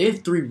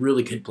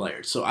really good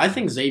players. So I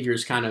think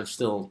Xavier's kind of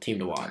still a team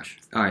to watch.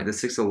 All right, the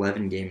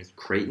 6-11 game is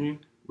Creighton,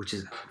 which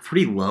is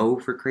pretty low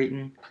for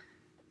Creighton.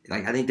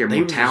 Like I think they're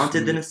more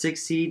talented than a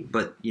 6 seed,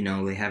 but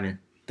they haven't.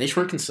 They just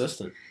weren't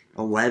consistent.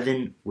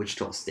 11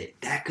 Wichita State.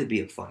 That could be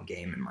a fun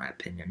game in my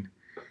opinion.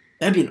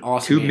 That'd be an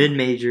awesome Two game.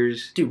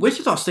 mid-majors. Dude,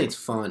 Wichita State's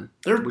fun.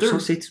 Wichita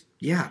State's,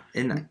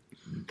 and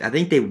I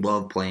think they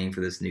love playing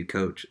for this new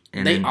coach.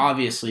 And they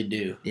obviously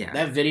do. Yeah.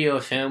 That video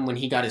of him when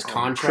he got his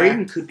contract.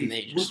 Creighton could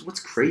be. What's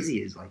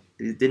crazy is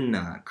didn't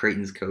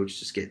Creighton's coach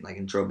just get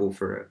in trouble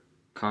for a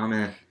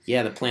comment?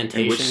 Yeah, the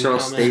plantation. And Wichita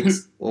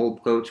State's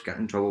old coach got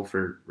in trouble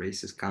for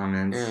racist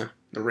comments. Yeah,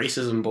 the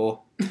racism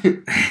bowl.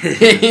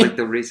 It's like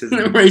the racism.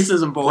 The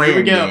racism bowl. Here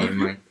we go.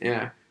 Game,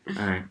 yeah.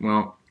 All right.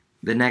 Well,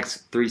 the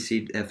next 3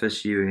 seed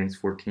FSU against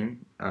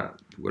 14,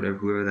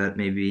 whoever that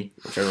may be,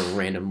 whichever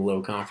random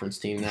low conference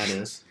team that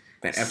is.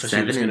 That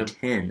FSU is going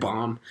to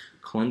bomb.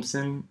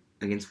 Clemson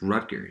against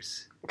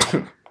Rutgers.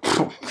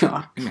 Oh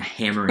God! I'm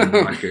hammering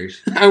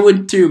Rutgers. I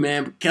would too,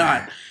 man.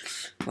 But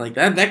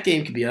God, that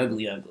game could be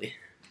ugly.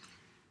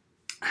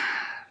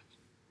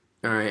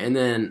 All right, and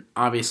then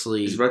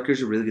obviously is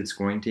Rutgers a really good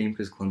scoring team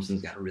because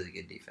Clemson's got a really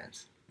good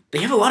defense. They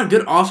have a lot of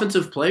good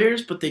offensive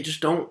players, but they just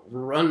don't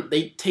run.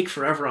 They take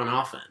forever on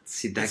offense.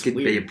 See, that could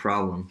be a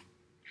problem.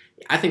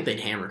 I think they'd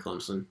hammer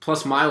Clemson.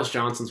 Plus, Miles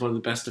Johnson's one of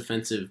the best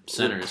defensive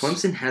centers. Well,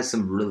 Clemson has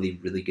some really,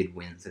 really good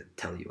wins that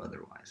tell you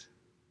otherwise.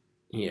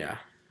 Yeah.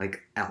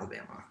 Like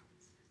Alabama.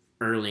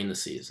 Early in the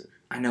season.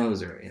 I know it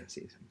was early in the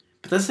season.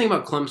 But that's the thing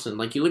about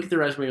Clemson. You look at their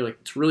resume, you're like,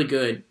 it's really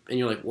good. And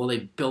you're like, well, they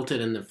built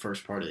it in the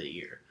first part of the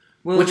year.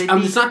 Well,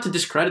 it's not to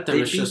discredit them.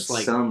 It's just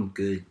some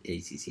good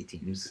ACC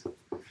teams.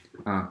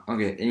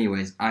 Okay,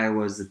 anyways,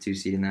 Iowa's the 2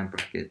 seed in that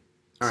bracket.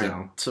 All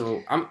right,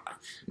 so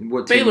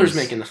what Baylor's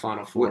making the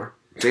Final Four.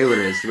 Baylor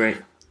is,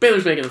 right?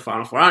 Baylor's making the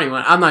Final Four.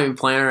 I'm not even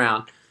playing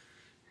around.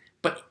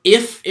 But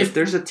if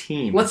there's a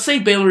team... Let's say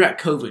Baylor got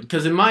COVID,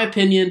 because in my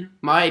opinion,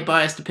 my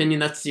biased opinion,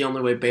 that's the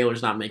only way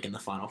Baylor's not making the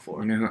Final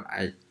Four.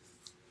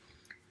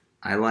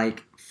 I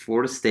like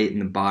Florida State in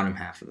the bottom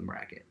half of the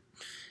bracket.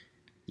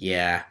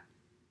 Yeah.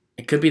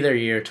 It could be their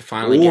year to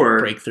finally get a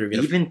breakthrough.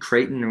 Even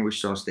Creighton or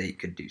Wichita State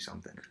could do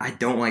something. I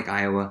don't like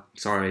Iowa.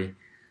 Sorry.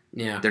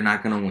 Yeah. They're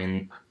not going to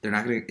win. They're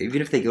not going to...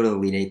 Even if they go to the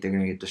Elite Eight, they're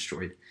going to get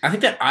destroyed. I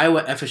think that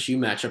Iowa-FSU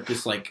matchup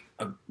is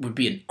would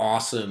be an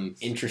awesome,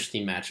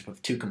 interesting matchup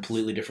of two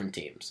completely different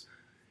teams.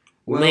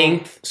 Well,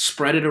 length,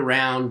 spread it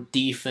around,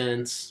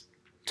 defense,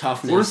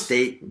 toughness. Florida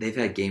State, they've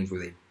had games where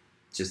they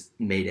just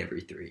made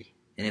every three.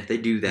 And if they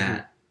do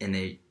that and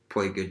they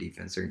play good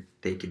defense,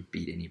 they could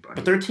beat anybody.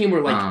 But their team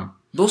were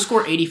they'll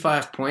score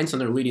 85 points and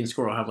their leading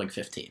scorer will have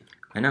 15.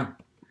 I know.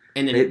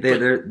 And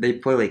then they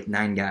play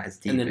 9 guys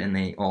deep and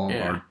they all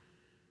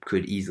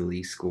could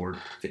easily score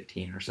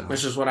 15 or so.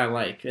 Which is what I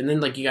like. And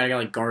then you got a guy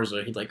like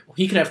Garza.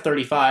 He could have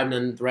 35 and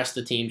then the rest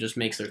of the team just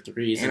makes their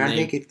threes. And I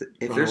think if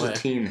there's a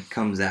team that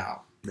comes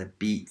out that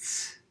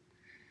beats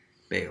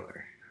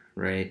Baylor,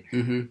 right?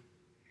 Mm-hmm.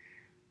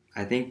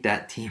 I think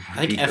that team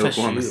would beat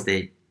Oklahoma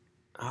State.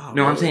 Oh,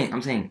 no, really?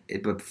 I'm saying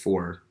it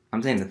before.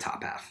 I'm saying the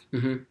top half.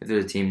 Mm-hmm. If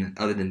there's a team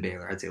other than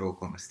Baylor, I'd say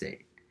Oklahoma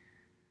State.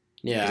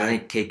 Yeah. I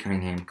think Cade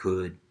Cunningham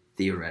could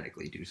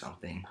theoretically do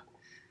something.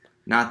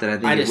 Not that I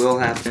think it will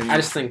happen. I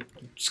just think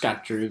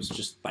Scott Drew's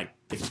just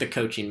the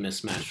coaching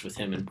mismatch with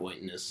him and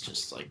Boynton is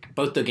just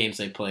both the games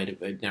they played,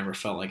 it never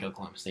felt like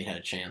Oklahoma State had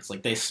a chance.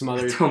 They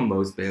smothered. That's how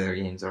most Baylor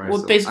games are.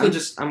 Well, basically,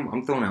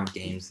 I'm throwing out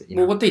games. That,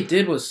 what they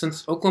did was,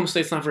 since Oklahoma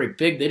State's not very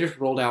big, they just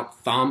rolled out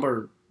Thumb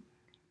or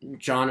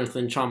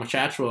Jonathan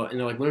Chamachachua, and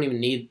they're we don't even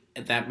need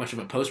that much of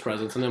a post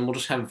presence, and then we'll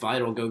just have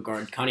Vital go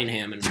guard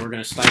Cunningham, and we're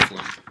going to stifle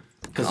him.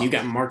 Because you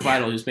got Mark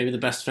Vital, who's maybe the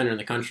best defender in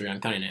the country on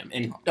Cunningham.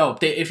 And,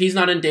 if he's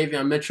not in,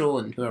 Davion Mitchell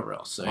and whoever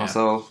else. So,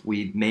 also,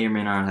 we may or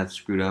may not have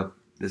screwed up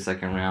the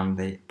second round.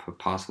 They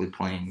possibly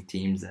playing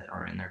teams that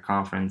are in their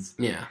conference.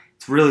 Yeah.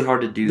 It's really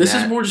hard to do this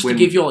is more just to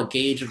give you all a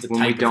gauge of the type of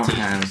team. When we don't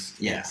have...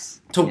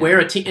 Yes. To where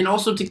a team... And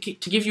also to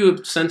give you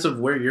a sense of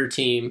where your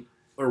team...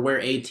 or where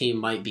a team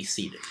might be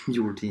seated.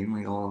 Your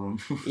team, all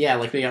of them. Yeah,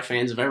 we got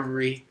fans of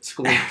every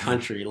school in the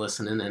country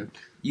listening in.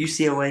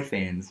 UCLA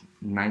fans,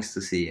 nice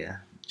to see you.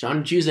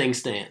 John Juzang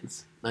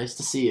stands. Nice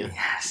to see you.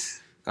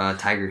 Yes.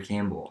 Tiger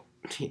Campbell.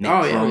 Mick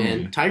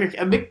Cronin. Man. Tiger.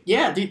 Dude,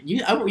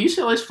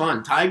 UCLA's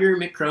fun. Tiger,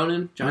 Mick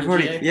Cronin,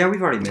 John Jay. Yeah,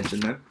 we've already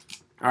mentioned them.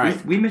 All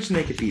right. We mentioned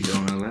they could beat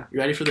Villanova. You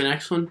ready for the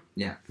next one?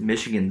 Yeah.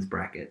 Michigan's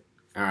bracket.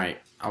 All right.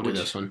 I'll do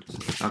this one.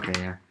 Okay,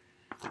 yeah.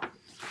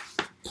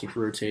 Keep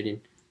rotating.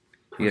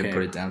 You gotta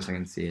put it down so I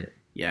can see it.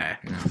 Yeah.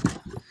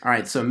 All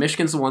right, so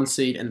Michigan's the 1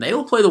 seed, and they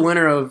will play the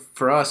winner of,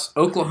 for us,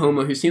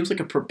 Oklahoma, who seems like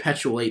a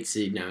perpetual 8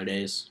 seed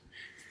nowadays.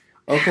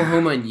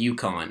 Oklahoma and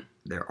UConn.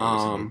 They're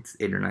always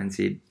 8 or 9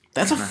 seed.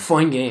 That's a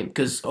fun game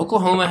because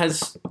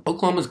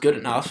Oklahoma's good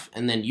enough,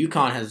 and then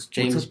UConn has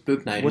James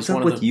Bouknight. What's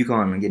up with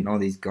UConn and getting all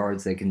these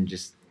guards that can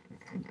just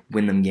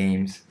win them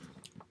games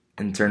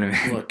in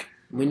tournament? Look,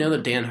 we know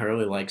that Dan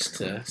Hurley likes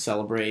to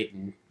celebrate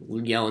and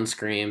yell and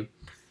scream.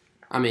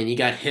 I mean, you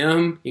got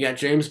him, you got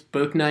James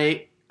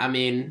Bouknight. I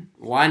mean,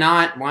 why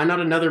not? Why not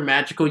another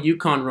magical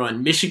UConn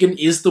run? Michigan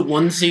is the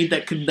 1 seed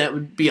that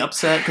would be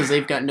upset because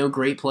they've got no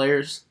great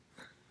players.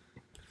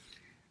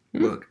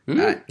 Look,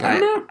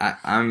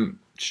 I'm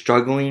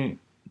struggling.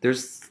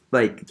 There's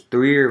like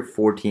 3 or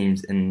 4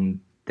 teams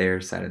in their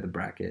side of the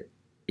bracket,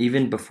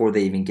 even before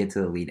they even get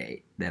to the Elite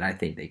Eight, that I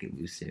think they could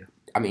lose to.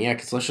 I mean, yeah,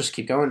 because let's just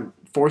keep going.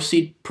 4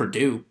 seed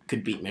Purdue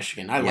could beat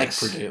Michigan. I like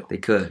Purdue. They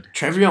could.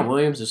 Trevion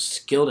Williams is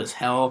skilled as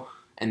hell,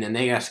 and then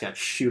they just got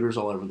shooters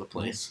all over the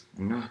place.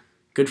 Mm-hmm.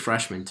 Good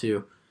freshman,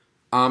 too.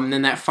 And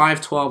then that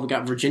 5-12, we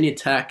got Virginia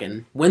Tech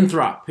and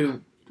Winthrop, who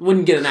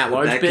wouldn't get an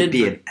at-large bid. That could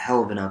be a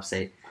hell of an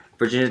upset.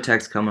 Virginia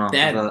Tech's coming off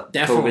that of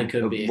a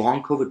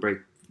long COVID break.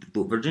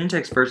 Virginia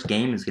Tech's first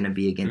game is going to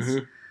be against,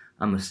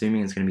 I'm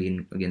assuming it's going to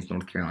be against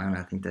North Carolina.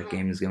 I think that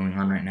game is going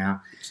on right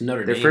now. It's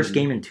Notre Their Dame. first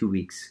game in 2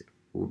 weeks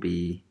will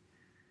be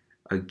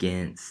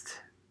against,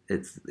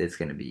 it's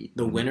going to be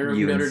the winner of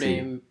UNC. Notre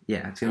Dame.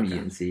 Yeah, it's going to be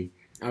UNC.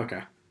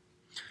 Okay.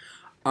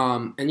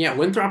 And yeah,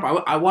 Winthrop,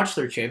 I watched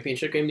their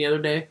championship game the other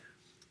day.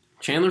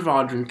 Chandler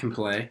Vaudrin can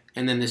play,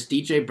 and then this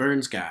DJ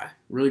Burns guy,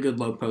 really good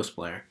low post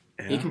player.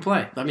 Yeah. He can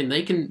play. I mean,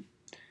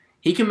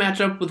 he can match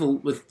up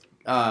with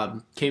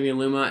Kami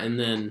Luma, and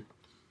then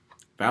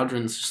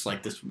Vaudrin's just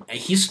like this.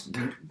 He's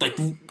like,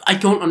 I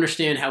don't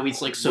understand how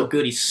he's like so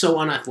good. He's so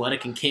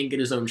unathletic and can't get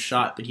his own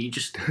shot, but he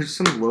just there's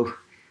some low.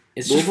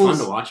 It's just fun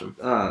to watch him.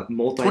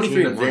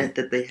 Multi-team event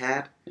that they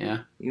had. Yeah.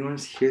 You want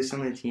to hear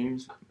some of the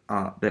teams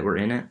that were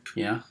in it?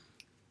 Yeah.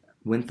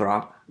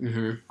 Winthrop,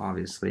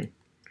 obviously.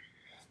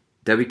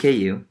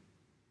 WKU,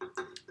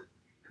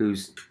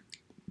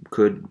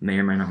 may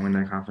or may not win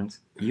that conference.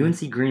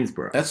 UNC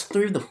Greensboro. That's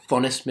 3 of the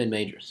funnest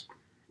mid-majors.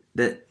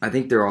 That I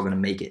think they're all going to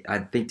make it. I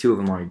think 2 of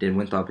them already did.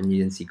 Winthrop and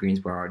UNC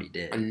Greensboro already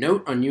did. A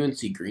note on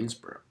UNC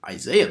Greensboro.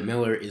 Isaiah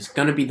Miller is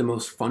going to be the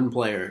most fun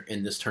player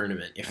in this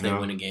tournament if they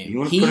win a game. You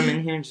want to put him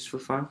in here just for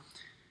fun?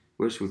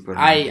 Where should we put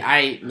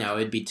him? No,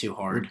 it'd be too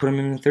hard. We'd put him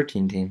in the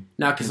 13 team.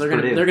 No, because they're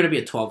gonna be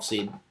a 12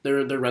 seed.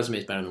 Their resume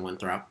is better than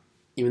Winthrop,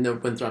 even though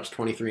Winthrop's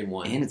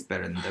 23-1. And it's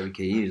better than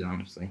WKU's,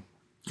 honestly.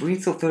 We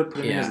can still put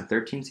him in as a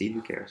 13 seed.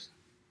 Who cares?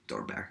 It's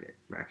our bracket.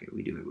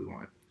 We do what we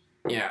want.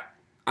 Yeah.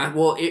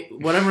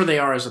 Whatever they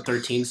are as a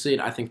 13 seed,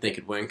 I think they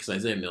could win because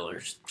Isaiah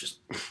Miller's just.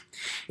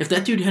 If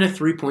that dude had a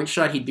 3-point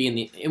shot, he'd be in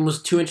the. And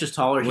was 2 inches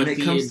taller. When he'd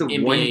it comes to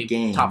NBA one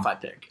game, top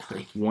 5 pick.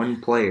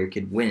 One player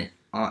could win it.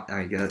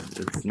 I guess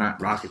it's not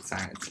rocket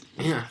science.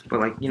 Yeah.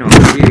 But in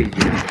theory,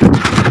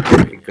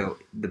 it could go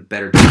the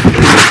better team,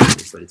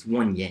 but it's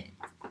one game.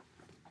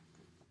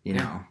 You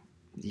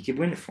could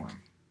win it for him.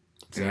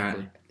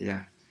 Exactly.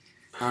 Yeah.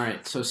 All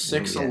right. So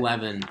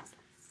 6-11.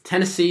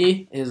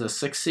 Tennessee is a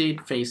 6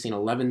 seed facing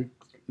 11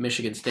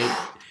 Michigan State.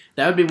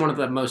 That would be one of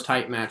the most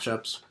hype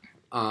matchups.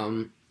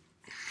 There's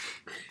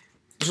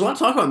a lot of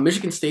talk about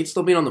Michigan State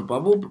still being on the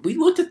bubble, but we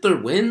looked at their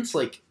wins,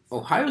 like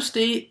Ohio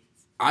State,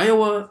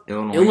 Iowa,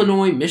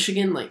 Illinois,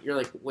 Michigan. Like you're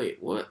like,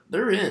 wait, what?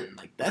 They're in.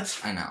 Like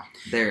that's. I know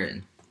they're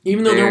in.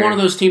 Even though they're one of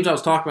those teams I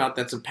was talking about,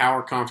 that's a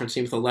power conference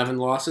team with 11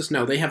 losses.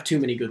 No, they have too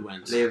many good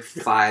wins. They have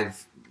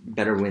 5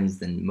 better wins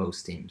than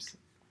most teams.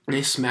 And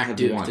they smacked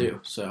Duke too.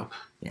 So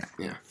yeah,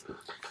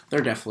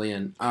 they're definitely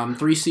in.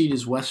 3 seed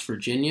is West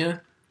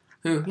Virginia,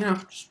 who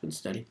just been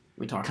steady.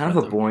 We talked kind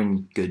about of a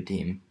boring good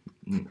team.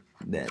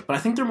 But I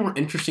think they're more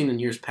interesting than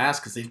years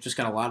past because they've just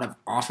got a lot of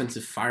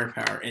offensive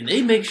firepower and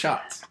they make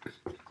shots.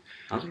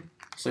 Okay.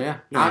 So yeah,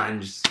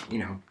 I'm just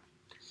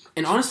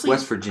and honestly,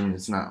 West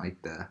Virginia's not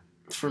like the.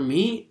 For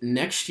me,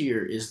 next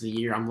year is the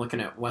year I'm looking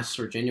at West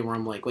Virginia where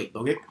I'm like, wait,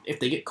 if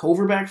they get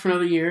Culver back for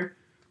another year,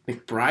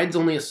 McBride's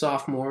only a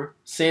sophomore,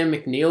 Sam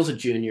McNeil's a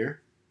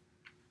junior.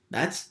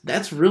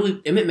 That's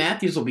really Emmett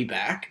Matthews will be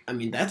back. I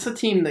mean, that's a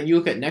team that you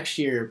look at next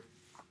year.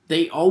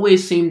 They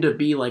always seem to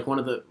be like one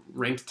of the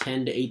ranked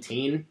 10 to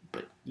 18,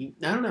 but I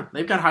don't know.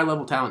 They've got high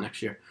level talent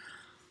next year.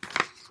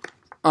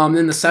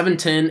 Then the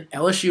 7-10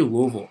 LSU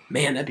Louisville.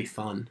 Man, that'd be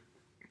fun.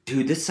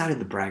 Dude, this side of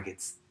the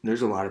brackets,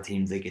 there's a lot of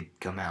teams that could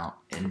come out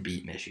and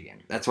beat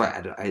Michigan. That's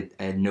why I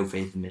had no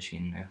faith in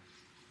Michigan.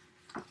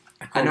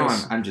 I know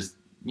I'm just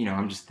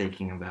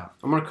thinking about.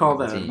 I'm gonna call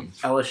the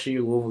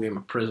LSU Louisville game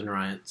a prison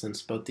riot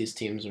since both these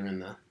teams are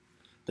in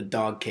the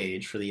dog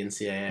cage for the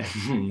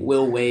NCAA.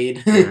 Will Wade,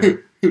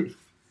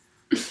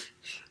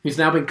 who's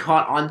now been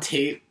caught on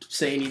tape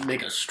saying he'd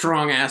make a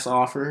strong ass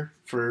offer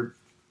for.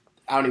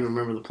 I don't even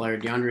remember the player,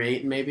 DeAndre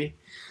Ayton maybe.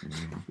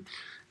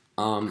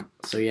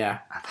 So yeah.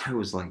 I thought it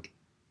was like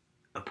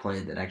a player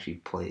that actually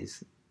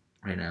plays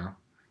right now.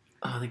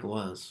 Oh, I think it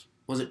was.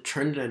 Was it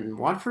Trinidad and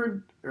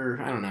Watford? Or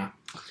I don't know.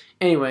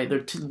 Anyway,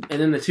 and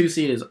then the 2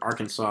 seed is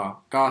Arkansas.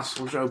 Goss,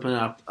 let's open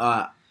up.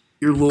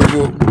 Your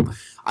Louisville.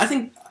 I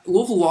think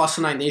Louisville lost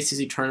tonight in the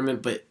ACC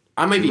tournament, but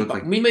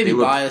we may be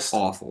biased.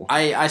 Awful.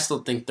 I still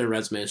think their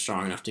resume is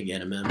strong enough to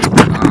get them in.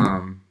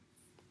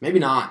 Maybe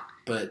not,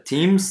 but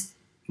teams.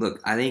 Look,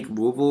 I think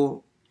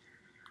Louisville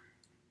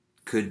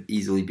could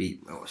easily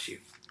beat LSU.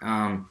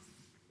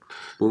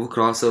 Louisville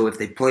could also, if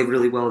they play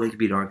really well, they could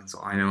beat Arkansas.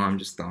 I know I'm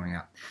just throwing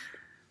out.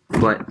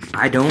 But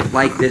I don't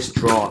like this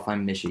draw if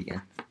I'm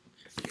Michigan.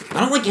 I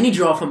don't like any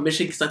draw from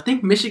Michigan because I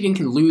think Michigan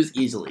can lose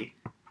easily.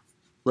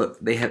 Look,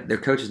 their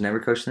coach has never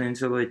coached in the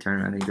NCAA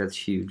tournament. I think that's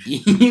huge.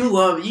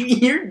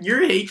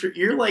 Your hatred,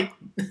 your like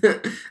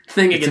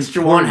thing against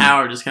Juwan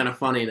Howard is kind of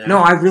funny now. No,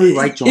 I really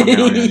like Juwan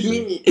Howard.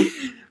 Actually.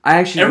 I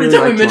actually every really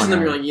time like we mention Juwan them,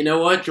 Howard. you're like, you know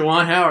what,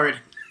 Juwan Howard.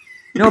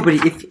 No, but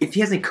if he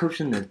hasn't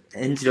coached in the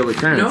NCAA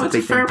tournament, No, it's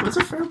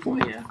a fair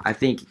point. Yeah. I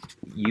think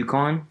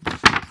UConn,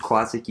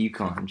 classic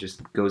UConn,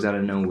 just goes out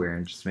of nowhere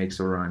and just makes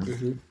a run.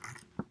 Mm-hmm.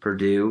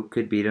 Purdue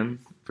could beat them.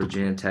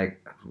 Virginia Tech,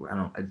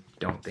 I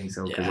don't think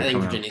so. Yeah, I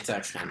think Virginia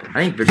Tech's kind of.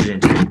 I think Virginia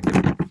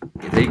Tech,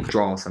 if they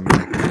draw something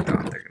like that,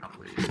 they're gonna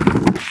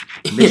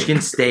lose.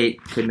 Michigan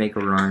State could make a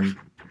run.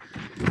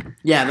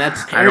 Yeah,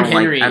 that's I Aaron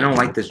Henry. I don't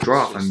like this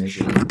draw if I'm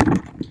Michigan.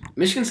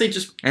 Michigan State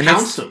just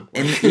pounced them.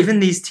 And even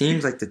these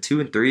teams like the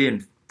 2 and 3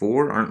 and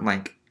 4 aren't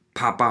like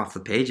pop off the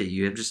page at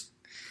you.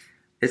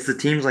 It's the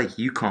teams like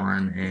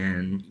UConn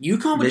and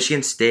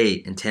Michigan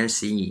State and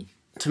Tennessee.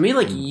 To me,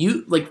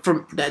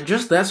 from that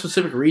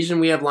specific region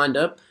we have lined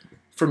up,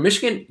 for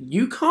Michigan,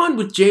 UConn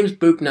with James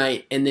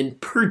Bouknight and then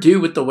Purdue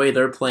with the way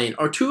they're playing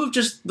are two of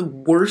just the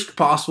worst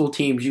possible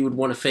teams you would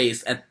want to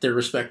face at their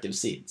respective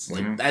seeds.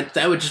 Like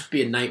that would just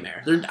be a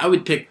nightmare. I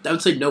would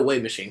say no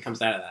way Michigan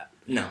comes out of that.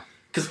 No.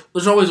 Because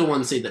there's always a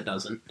 1 seed that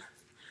doesn't.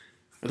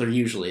 Or there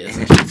usually is,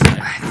 I should say.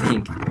 I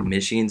think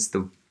Michigan's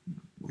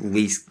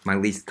my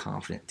least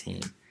confident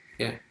team.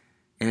 Yeah.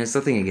 And it's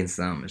nothing against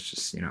them. It's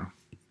just,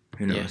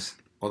 who knows. Yeah.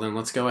 Well, then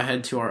let's go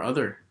ahead to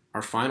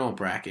our final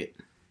bracket.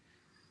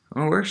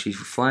 Oh, we're actually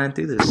flying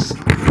through this.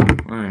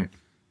 All right.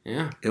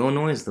 Yeah.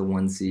 Illinois is the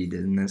 1 seed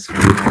in this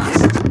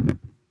last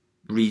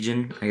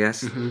region, I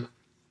guess. Mm-hmm.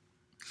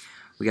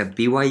 We got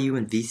BYU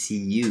and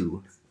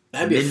VCU.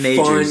 That'd be a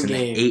fun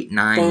game.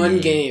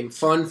 8-9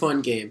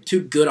 Fun game.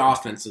 Two good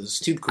offenses.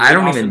 Two great I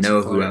don't even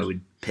know players. who I would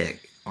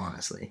pick,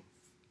 honestly.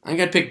 I think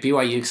I'd pick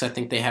BYU because I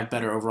think they have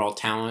better overall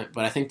talent,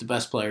 but I think the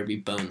best player would be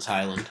Bones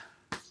Highland.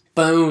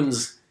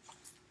 Bones!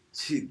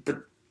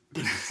 But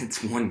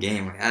it's one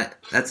game.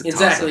 That's a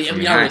exactly. toss-up. I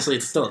mean, obviously,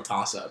 it's still a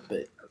toss-up,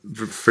 but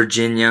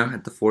Virginia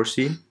at the 4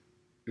 seed.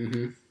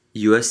 Mm-hmm.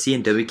 USC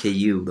and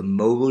WKU. The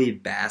Mobley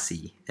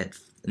Bassey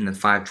in the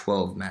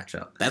 5-12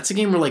 matchup. That's a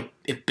game where,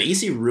 if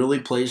Basie really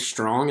plays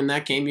strong in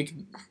that game, you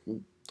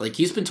could,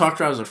 he's been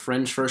talked about as a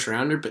fringe first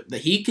rounder, but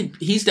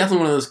he's definitely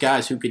one of those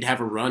guys who could have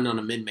a run on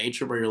a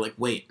mid-major where you're like,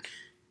 wait,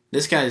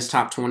 this guy's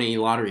top 20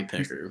 lottery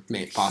picker,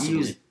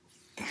 possibly.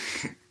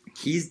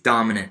 He's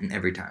dominant in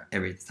every time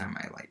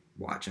I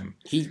watch him.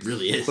 He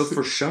really is. But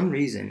for some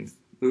reason,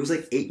 it was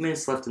 8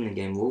 minutes left in the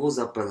game. Louisville's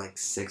up by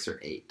 6 or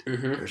 8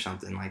 or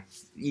something.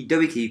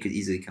 WKU could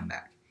easily come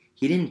back.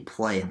 He didn't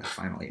play in the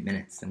final 8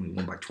 minutes, then we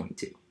won by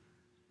 22.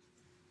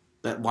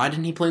 Why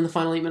didn't he play in the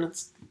final 8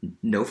 minutes?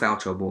 No foul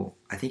trouble.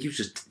 I think he was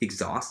just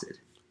exhausted.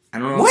 I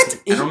don't know.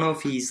 What? I don't know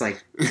if he's I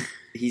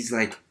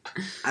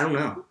don't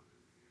know.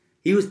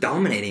 He was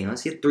dominating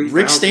us. He had 3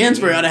 Rick fouls.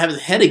 Stansbury ought to have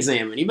his head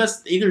examined. He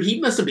must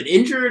have been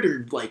injured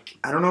or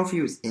I don't know if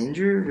he was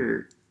injured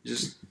or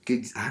just.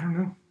 I don't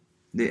know.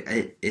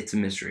 It's a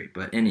mystery.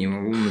 But anyway,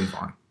 we'll move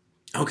on.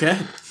 Okay.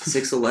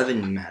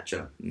 6-11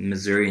 matchup: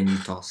 Missouri and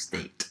Utah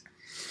State.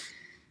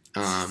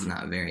 It's Um,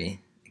 not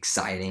very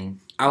exciting.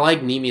 I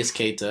like Neemias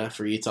Keita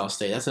for Utah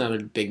State. That's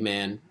another big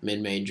man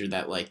mid-major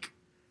that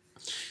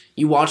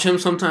you watch him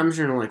sometimes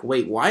and you're like,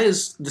 wait, why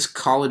is this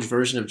college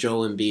version of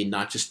Joel Embiid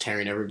not just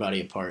tearing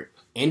everybody apart?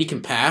 And he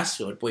can pass.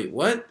 You're like, wait,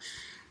 what?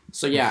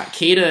 So yeah,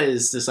 Keita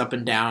is this up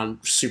and down,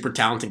 super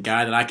talented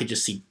guy that I could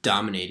just see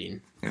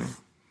dominating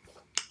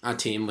a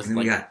team with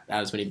not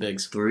as many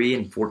bigs. 3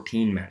 and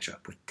 14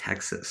 matchup with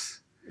Texas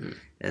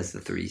as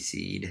the 3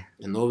 seed.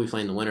 And they'll be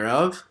playing the winner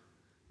of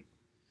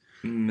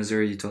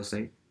Missouri, Utah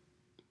State.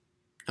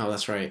 Oh,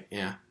 that's right.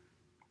 Yeah.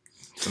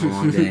 It's been a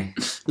long day.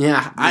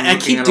 Yeah, I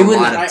keep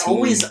doing that.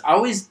 I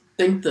always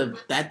think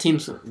that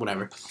team's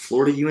whatever.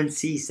 Florida UNC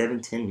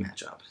 7-10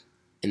 matchup.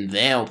 And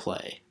they'll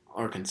play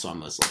Arkansas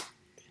Muslim.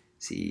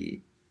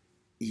 See,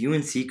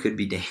 UNC could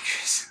be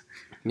dangerous.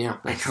 Yeah.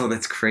 I know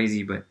that's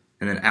crazy, but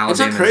and then Alabama. It's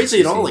not crazy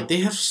at all. They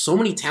have so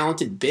many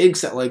talented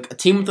bigs that a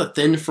team with a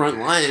thin front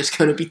line is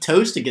going to be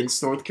toast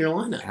against North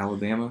Carolina.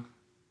 Alabama's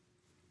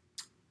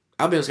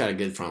got a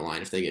good front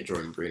line if they get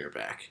Jordan Breener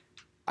back,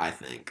 I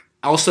think.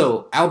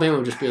 Also, Alabama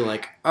would just be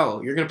like,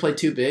 oh, you're going to play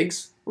 2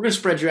 bigs? We're going to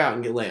spread you out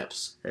and get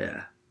layups.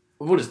 Yeah.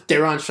 What is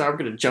Daron Sharp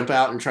going to jump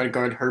out and try to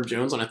guard Herb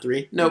Jones on a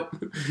 3? Nope.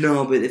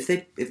 No, but if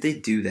they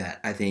do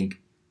that, I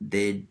think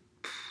they'd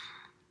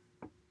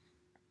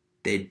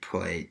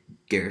play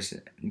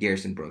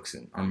Garrison Brooks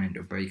and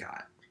Armando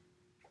Bacot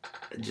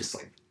just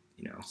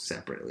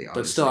separately. Obviously.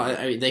 But still,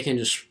 they can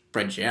just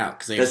spread you out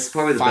because that's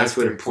probably the best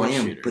way to play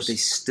them. Shooters. But they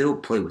still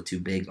play with 2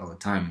 bigs all the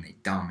time and they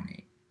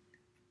dominate.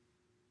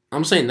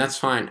 I'm saying that's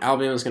fine.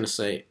 Alabama's going to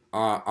say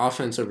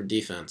offense over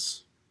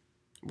defense.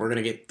 we're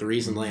going to get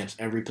threes and layups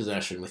every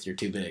possession with your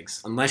two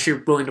bigs. Unless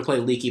you're willing to play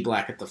Leaky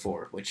Black at the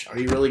 4, which, are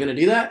you really going to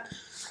do that?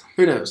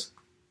 Who knows?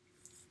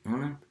 I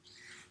don't know.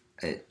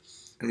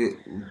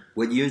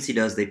 What UNC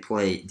does, they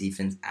play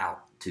defense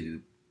out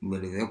to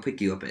literally, they'll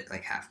pick you up at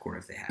like half court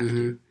if they have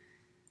to.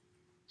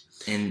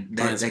 And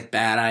that's a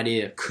bad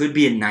idea. Could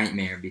be a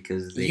nightmare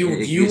because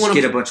you just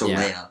get a bunch of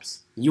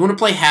layups. You want to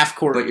play half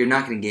court. But you're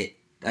not going to get,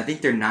 I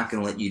think they're not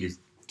going to let you just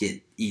get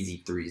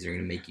easy threes. They're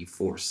going to make you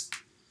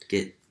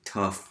get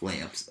tough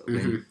layups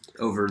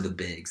over the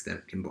bigs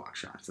that can block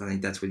shots. I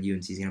think that's what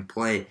UNC is going to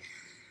play.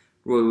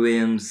 Roy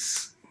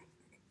Williams,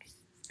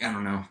 I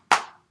don't know.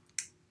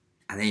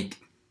 I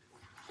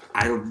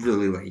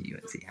really like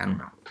UNC. I don't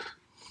know.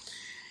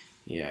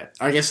 Yeah,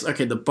 I guess,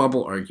 okay, the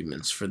bubble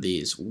arguments for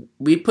these.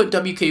 We put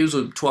WKU as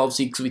a 12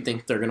 seed because we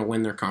think they're going to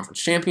win their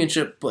conference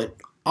championship, but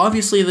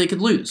obviously they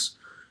could lose.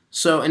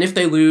 So, and if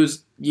they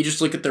lose, you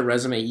just look at their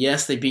resume.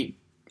 Yes, they beat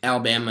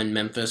Alabama and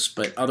Memphis,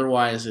 but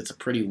otherwise it's a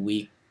pretty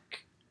weak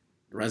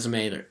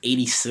resume. They're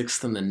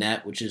 86th in the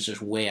net, which is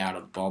just way out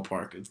of the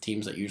ballpark of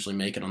teams that usually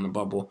make it on the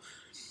bubble.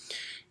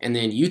 And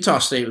then Utah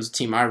State was a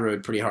team I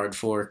rode pretty hard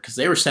for because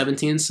they were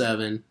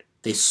 17-7.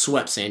 They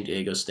swept San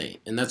Diego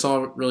State, and that's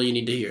all really you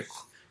need to hear.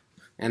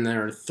 And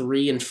they're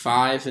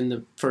 3-5 in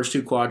the first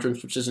two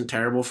quadrants, which isn't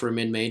terrible for a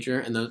mid-major.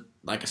 And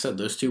like I said,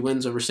 those 2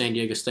 wins over San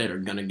Diego State are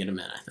going to get them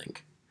in, I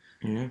think.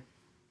 Mm-hmm.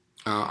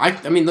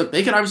 I mean, look,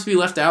 they could obviously be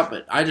left out,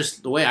 but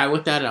the way I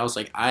looked at it, I was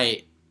like,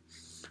 I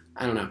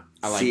don't know.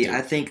 I like it.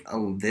 I think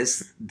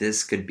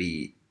this could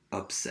be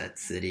upset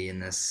city in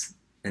this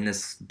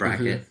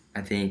bracket.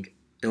 I think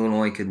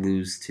Illinois could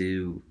lose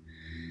to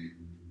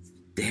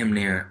damn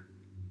near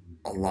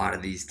a lot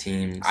of these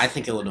teams. I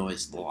think Illinois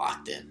is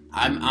locked in.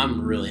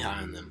 I'm really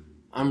high on them.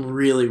 I'm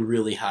really,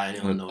 really high on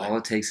Illinois. All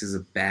it takes is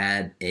a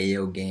bad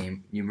AO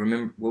game. You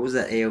remember, what was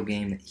that AO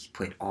game that he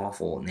played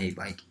awful and they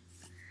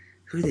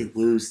who did they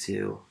lose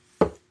to?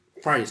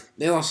 Probably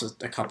they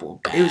lost a couple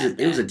of bad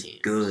It was a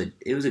teams. good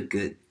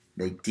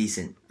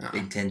decent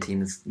Big Ten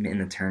team in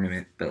the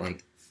tournament, but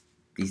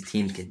these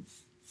teams could,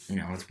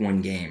 it's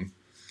one game.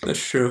 That's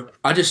true.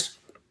 I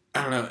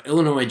don't know.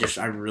 Illinois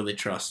I really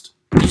trust.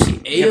 You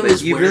see, AO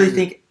but you really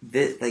think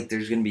that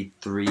there's going to be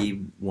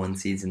 3 1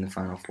 seeds in the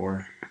Final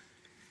Four?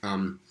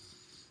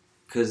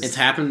 Because it's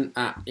happened.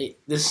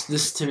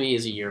 This to me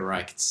is a year where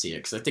I could see it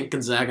because I think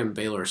Gonzaga and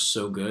Baylor are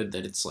so good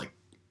that it's like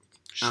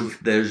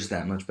they're just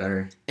that much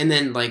better. And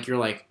then you're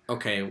like,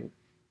 okay,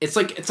 it's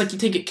like you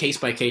take it case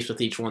by case with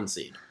each 1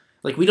 seed.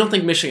 We don't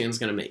think Michigan's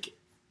going to make it.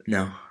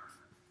 No.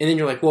 And then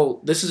you're like, well,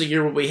 this is a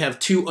year where we have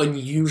 2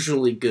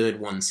 unusually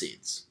good 1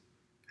 seeds.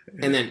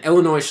 And then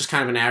Illinois is just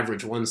kind of an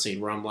average 1 seed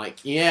where I'm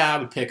like, yeah, I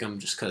would pick them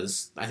just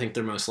because I think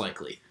they're most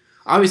likely.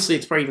 Obviously,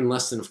 it's probably even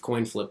less than a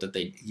coin flip that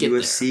they get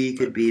USC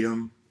could beat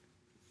them.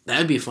 That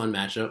would be a fun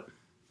matchup.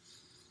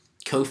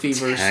 Kofi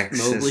versus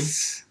Mobley.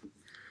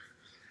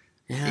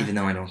 Yeah. Even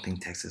though I don't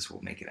think Texas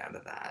will make it out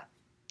of that.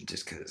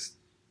 Just because,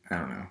 I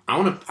don't know.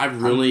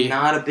 I'm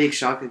not a big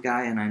Shaka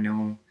guy, and I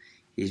know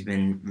he's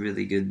been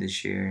really good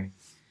this year.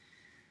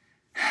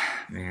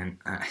 Man,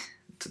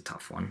 it's a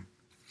tough one.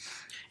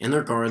 And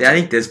their guards. I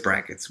think this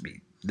bracket's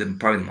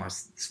probably the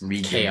most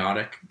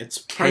chaotic.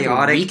 It's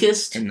chaotic, the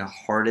weakest and the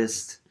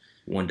hardest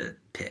one to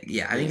pick.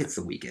 Yeah, I think it's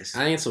the weakest.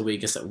 I think it's the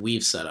weakest that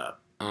we've set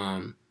up.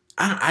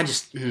 I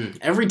just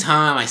every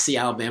time I see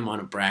Alabama on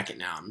a bracket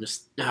now, I'm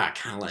just I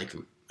kind of like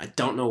them. I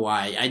don't know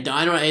why. I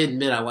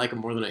admit I like them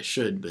more than I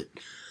should, but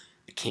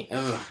I can't.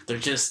 They're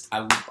just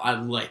I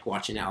like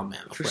watching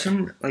Alabama play. For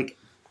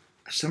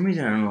some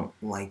reason I don't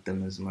like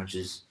them as much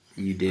as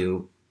you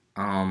do.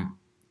 And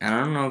I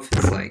don't know if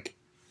it's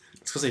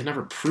it's because they've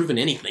never proven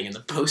anything in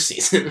the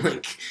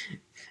postseason.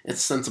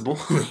 It's sensible.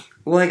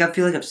 Well, I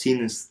feel like I've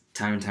seen this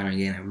time and time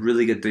again. A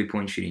really good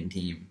 3-point shooting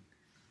team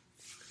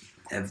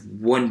have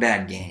one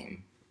bad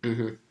game.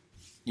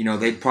 Mm-hmm.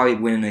 They'd probably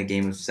win a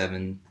game of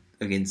 7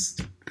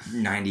 against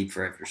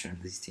 95%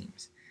 of these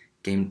teams.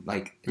 Game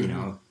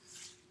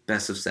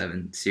best of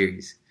 7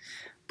 series,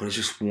 but it's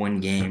just one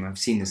game. I've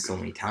seen this so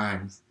many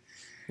times.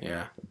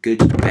 Yeah,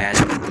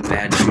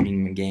 bad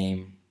shooting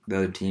game. The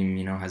other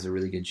team, has a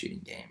really good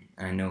shooting game.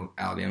 And I know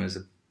Alabama's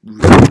a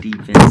really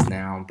defense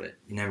now, but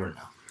you never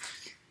know.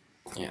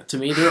 Yeah, to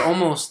me, they're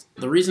almost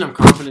the reason I'm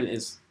confident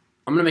is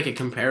I'm gonna make a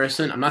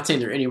comparison. I'm not saying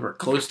they're anywhere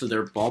close to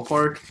their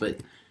ballpark, but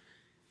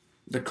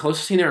the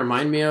closest team they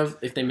remind me of,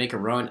 if they make a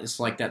run, is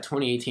like that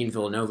 2018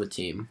 Villanova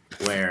team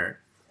where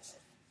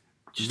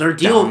their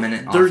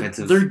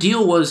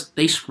deal was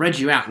they spread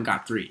you out and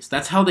got threes.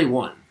 That's how they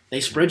won. They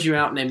spread you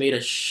out and they made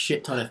a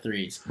shit ton of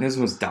threes. This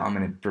was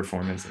dominant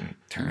performance in the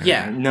tournament.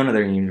 Yeah, none of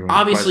their games were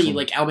obviously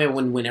Alabama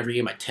wouldn't win every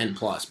game by 10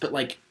 plus, but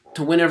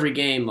to win every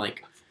game,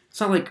 it's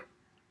not like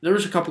there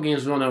was a couple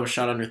games Villanova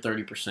shot under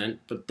 30%,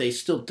 but they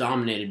still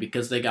dominated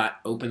because they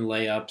got open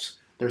layups.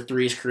 Their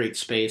threes create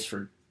space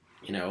for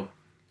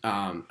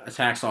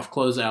attacks off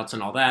closeouts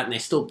and all that,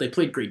 and they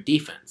played great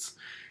defense.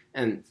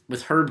 And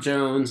with Herb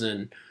Jones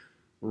and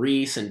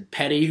Reese and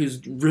Petty,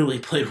 who's really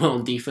played well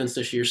in defense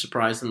this year,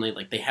 surprisingly.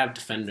 Like, they have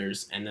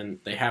defenders, and then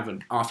they have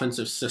an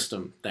offensive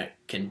system that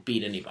can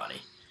beat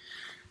anybody.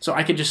 So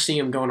I could just see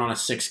them going on a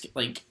 6.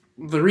 Like,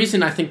 the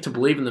reason I think to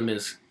believe in them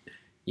is,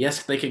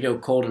 yes, they could go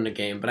cold in a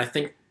game, but I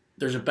think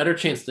there's a better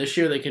chance this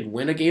year they could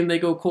win a game they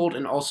go cold,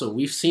 and also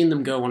we've seen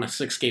them go on a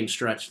 6-game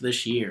stretch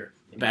this year,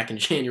 back in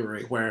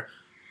January, where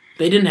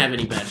they didn't have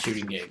any bad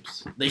shooting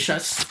games. They shot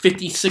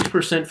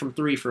 56% from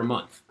 3 for a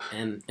month.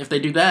 And if they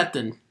do that,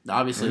 then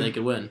obviously they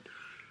could win.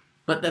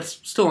 But that's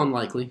still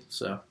unlikely.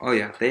 So. Oh,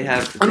 yeah. They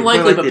have...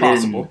 Unlikely, but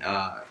possible.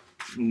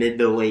 Mid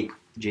to late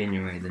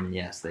January, then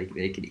yes, they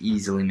could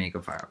easily make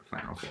a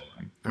Final Four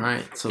run. All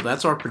right. So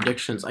that's our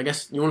predictions. I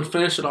guess you want to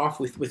finish it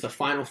off with a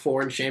Final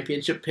Four and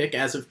championship pick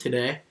as of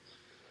today?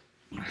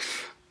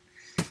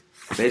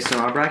 Based on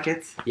our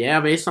brackets? Yeah,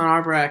 based on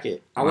our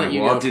bracket. I'll let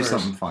you go I'll do first.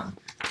 something fun.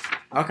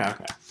 Okay.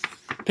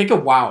 Pick a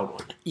wild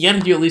one. You got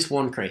to do at least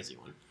one crazy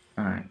one.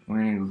 All right, we're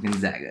gonna go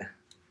Gonzaga.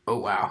 Oh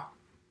wow,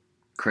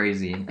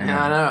 crazy. I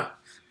know.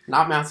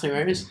 Not Mount St.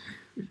 Mary's.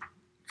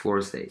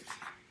 Florida State.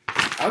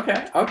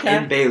 Okay.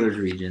 In Baylor's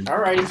region.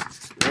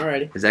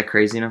 Alrighty. Is that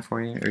crazy enough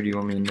for you, or do you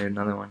want me to do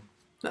another one?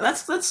 No,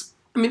 that's.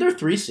 I mean, they're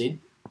 3 seed.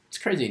 It's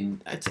crazy.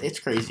 It's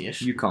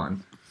crazy-ish. UConn.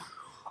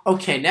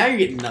 Okay, now you're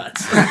getting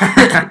nuts.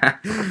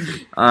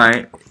 All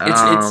right.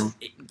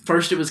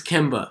 First it was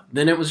Kemba,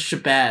 then it was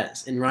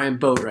Shabazz and Ryan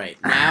Boatwright.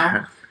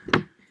 Now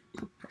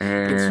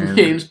it's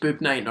James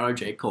Bouknight and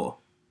RJ Cole.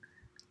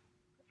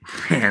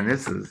 Man,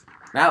 that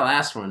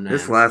last one. Man.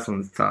 This last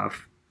one's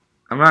tough.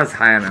 I'm not as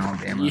high on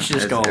Alabama. You should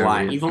just go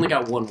Illinois. You've only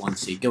got one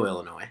seed. Go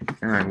Illinois.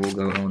 All right, we'll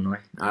go Illinois.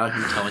 I like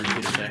you telling you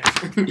who to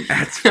pick.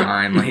 That's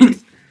fine.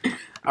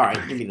 All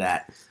right, give me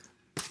that.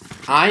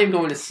 I am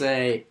going to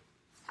say,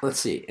 let's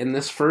see, in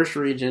this first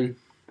region,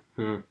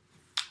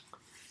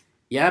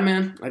 yeah,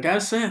 man, I gotta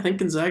say, I think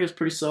Gonzaga's a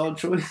pretty solid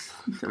choice.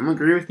 I'm gonna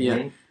agree with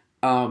you.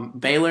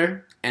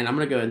 Baylor, and I'm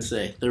gonna go ahead and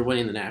say they're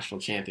winning the national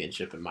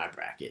championship in my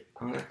bracket.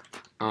 Okay.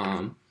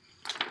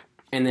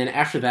 And then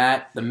after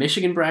that, the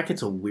Michigan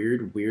bracket's a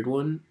weird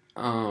one.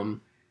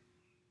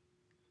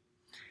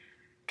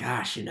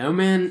 Gosh,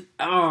 man.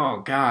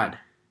 Oh God.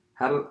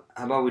 How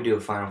about we do a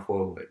Final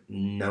Four with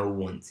no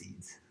 1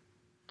 seeds?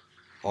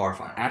 Or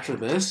Final After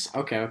Four. this?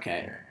 Okay.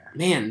 Yeah.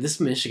 Man, this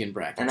Michigan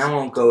bracket. And I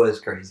won't go as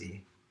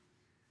crazy.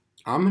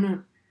 I'm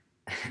gonna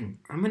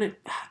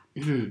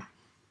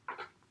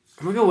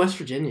go West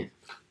Virginia.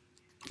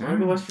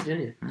 And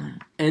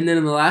then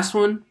in the last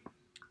one,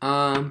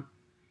 I'm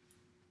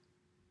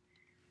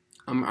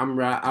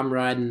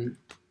riding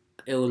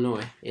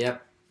Illinois.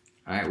 Yep.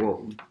 All right.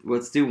 Well,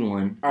 let's do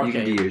one. Okay. You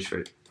can do yours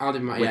first. I'll do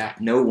my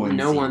No 1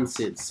 No seed. 1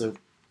 seed. So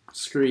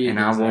screw you. And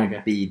Gonzaga. I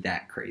won't be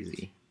that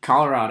crazy.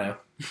 Colorado.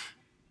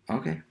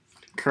 Okay.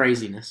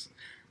 Craziness.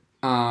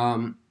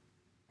 I'm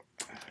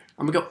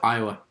gonna go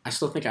Iowa. I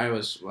still think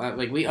Iowa's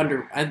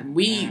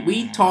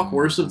we talk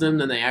worse of them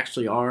than they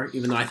actually are,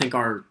 even though I think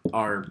our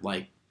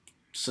like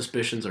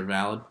suspicions are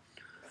valid.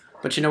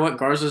 But you know what?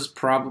 Garza's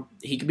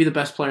he could be the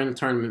best player in the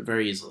tournament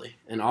very easily,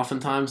 and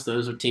oftentimes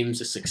those are teams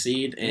that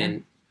succeed.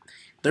 And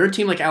they're a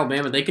team like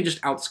Alabama; they can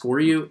just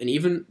outscore you, and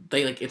even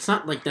it's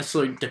not like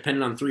necessarily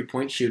dependent on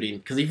 3-point shooting,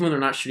 because even when they're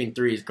not shooting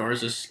threes,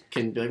 Garza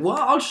can be like, well,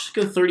 I'll just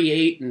go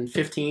 38 and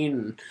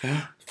 15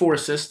 and 4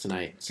 assists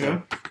tonight.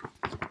 So.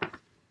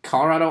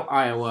 Colorado,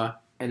 Iowa,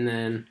 and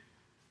then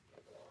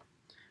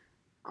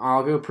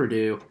I'll go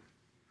Purdue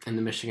in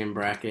the Michigan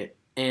bracket.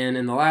 And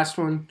in the last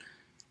one,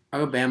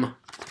 I'll go Bama.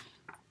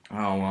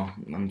 Oh, well,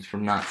 I'm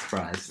not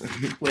surprised.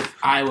 With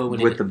Iowa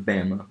winning. With the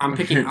Bama. I'm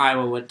picking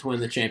Iowa to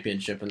win the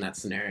championship in that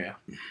scenario.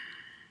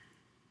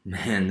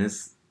 Man,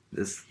 this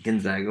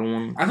Gonzaga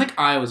one. I think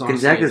Iowa's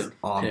honestly Gonzaga's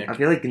off. I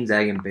feel like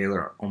Gonzaga and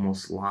Baylor are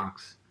almost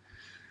locks.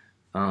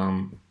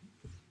 You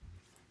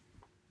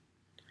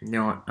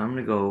know what? I'm going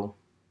to go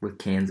with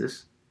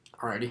Kansas.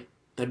 Alrighty.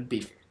 That'd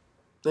be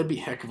a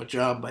heck of a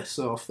job by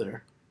self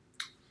there.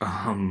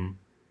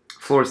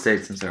 Florida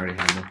State, since I already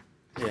had them.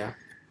 Yeah.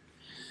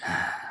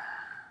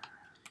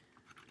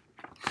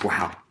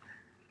 Wow.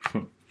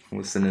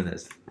 Listen to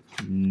this.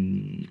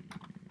 No,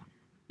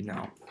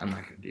 I'm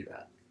not going to do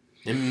that.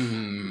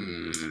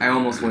 I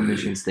almost went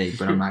Michigan State,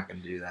 but I'm not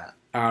going to do that.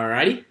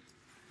 Alrighty.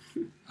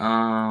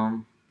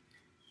 I'll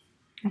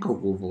go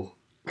Louisville.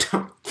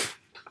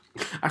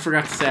 I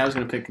forgot to say I was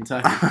going to pick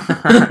Kentucky.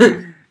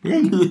 Yeah,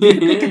 you can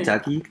pick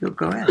Kentucky.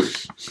 Go ahead.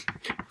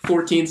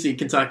 14 seed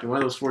Kentucky. One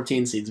of those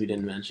 14 seeds we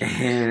didn't mention.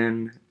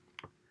 And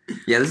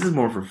yeah, this is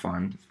more for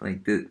fun.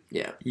 Like the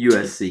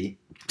USC.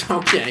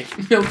 Okay.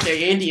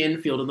 Andy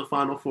Enfield in the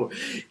Final Four.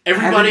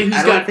 Everybody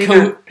who's got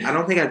I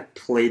don't think I've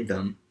played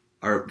them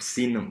or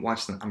seen them,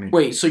 watched them. I mean,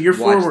 wait, so your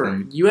four were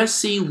them.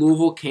 USC,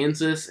 Louisville,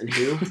 Kansas, and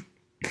who?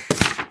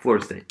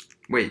 Florida State.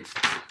 Wait.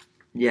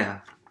 Yeah.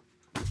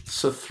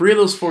 So 3 of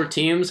those 4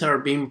 teams are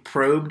being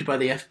probed by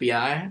the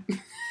FBI?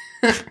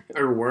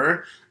 Or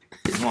were?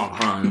 Well,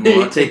 hold on.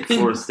 Well, I'll take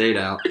Florida State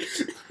out.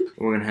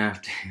 We're going to have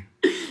to.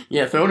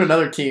 Yeah, throw in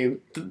another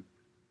team.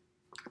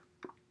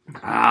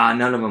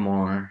 None of them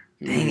are.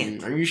 Dang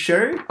it. Are you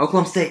sure?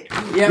 Oklahoma State.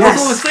 Yeah, Yes.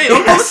 Oklahoma State. Yes.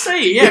 Oklahoma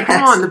State. Yeah, Yes.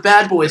 come on. The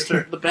bad boys.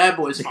 The bad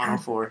boys Final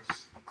Four.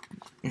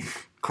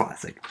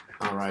 Classic.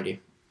 Alrighty.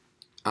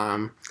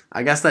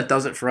 I guess that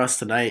does it for us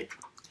tonight.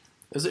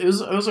 It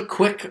was a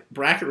quick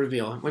bracket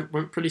reveal. It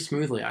went pretty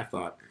smoothly, I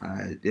thought.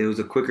 It was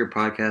a quicker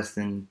podcast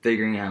than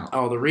figuring out.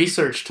 Oh, the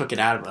research took it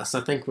out of us.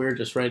 I think we were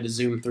just ready to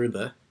zoom through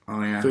the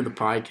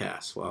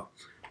podcast. Well,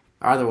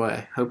 either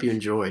way, hope you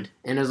enjoyed.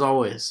 And as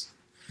always,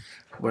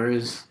 where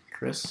is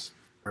Chris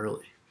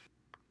Early?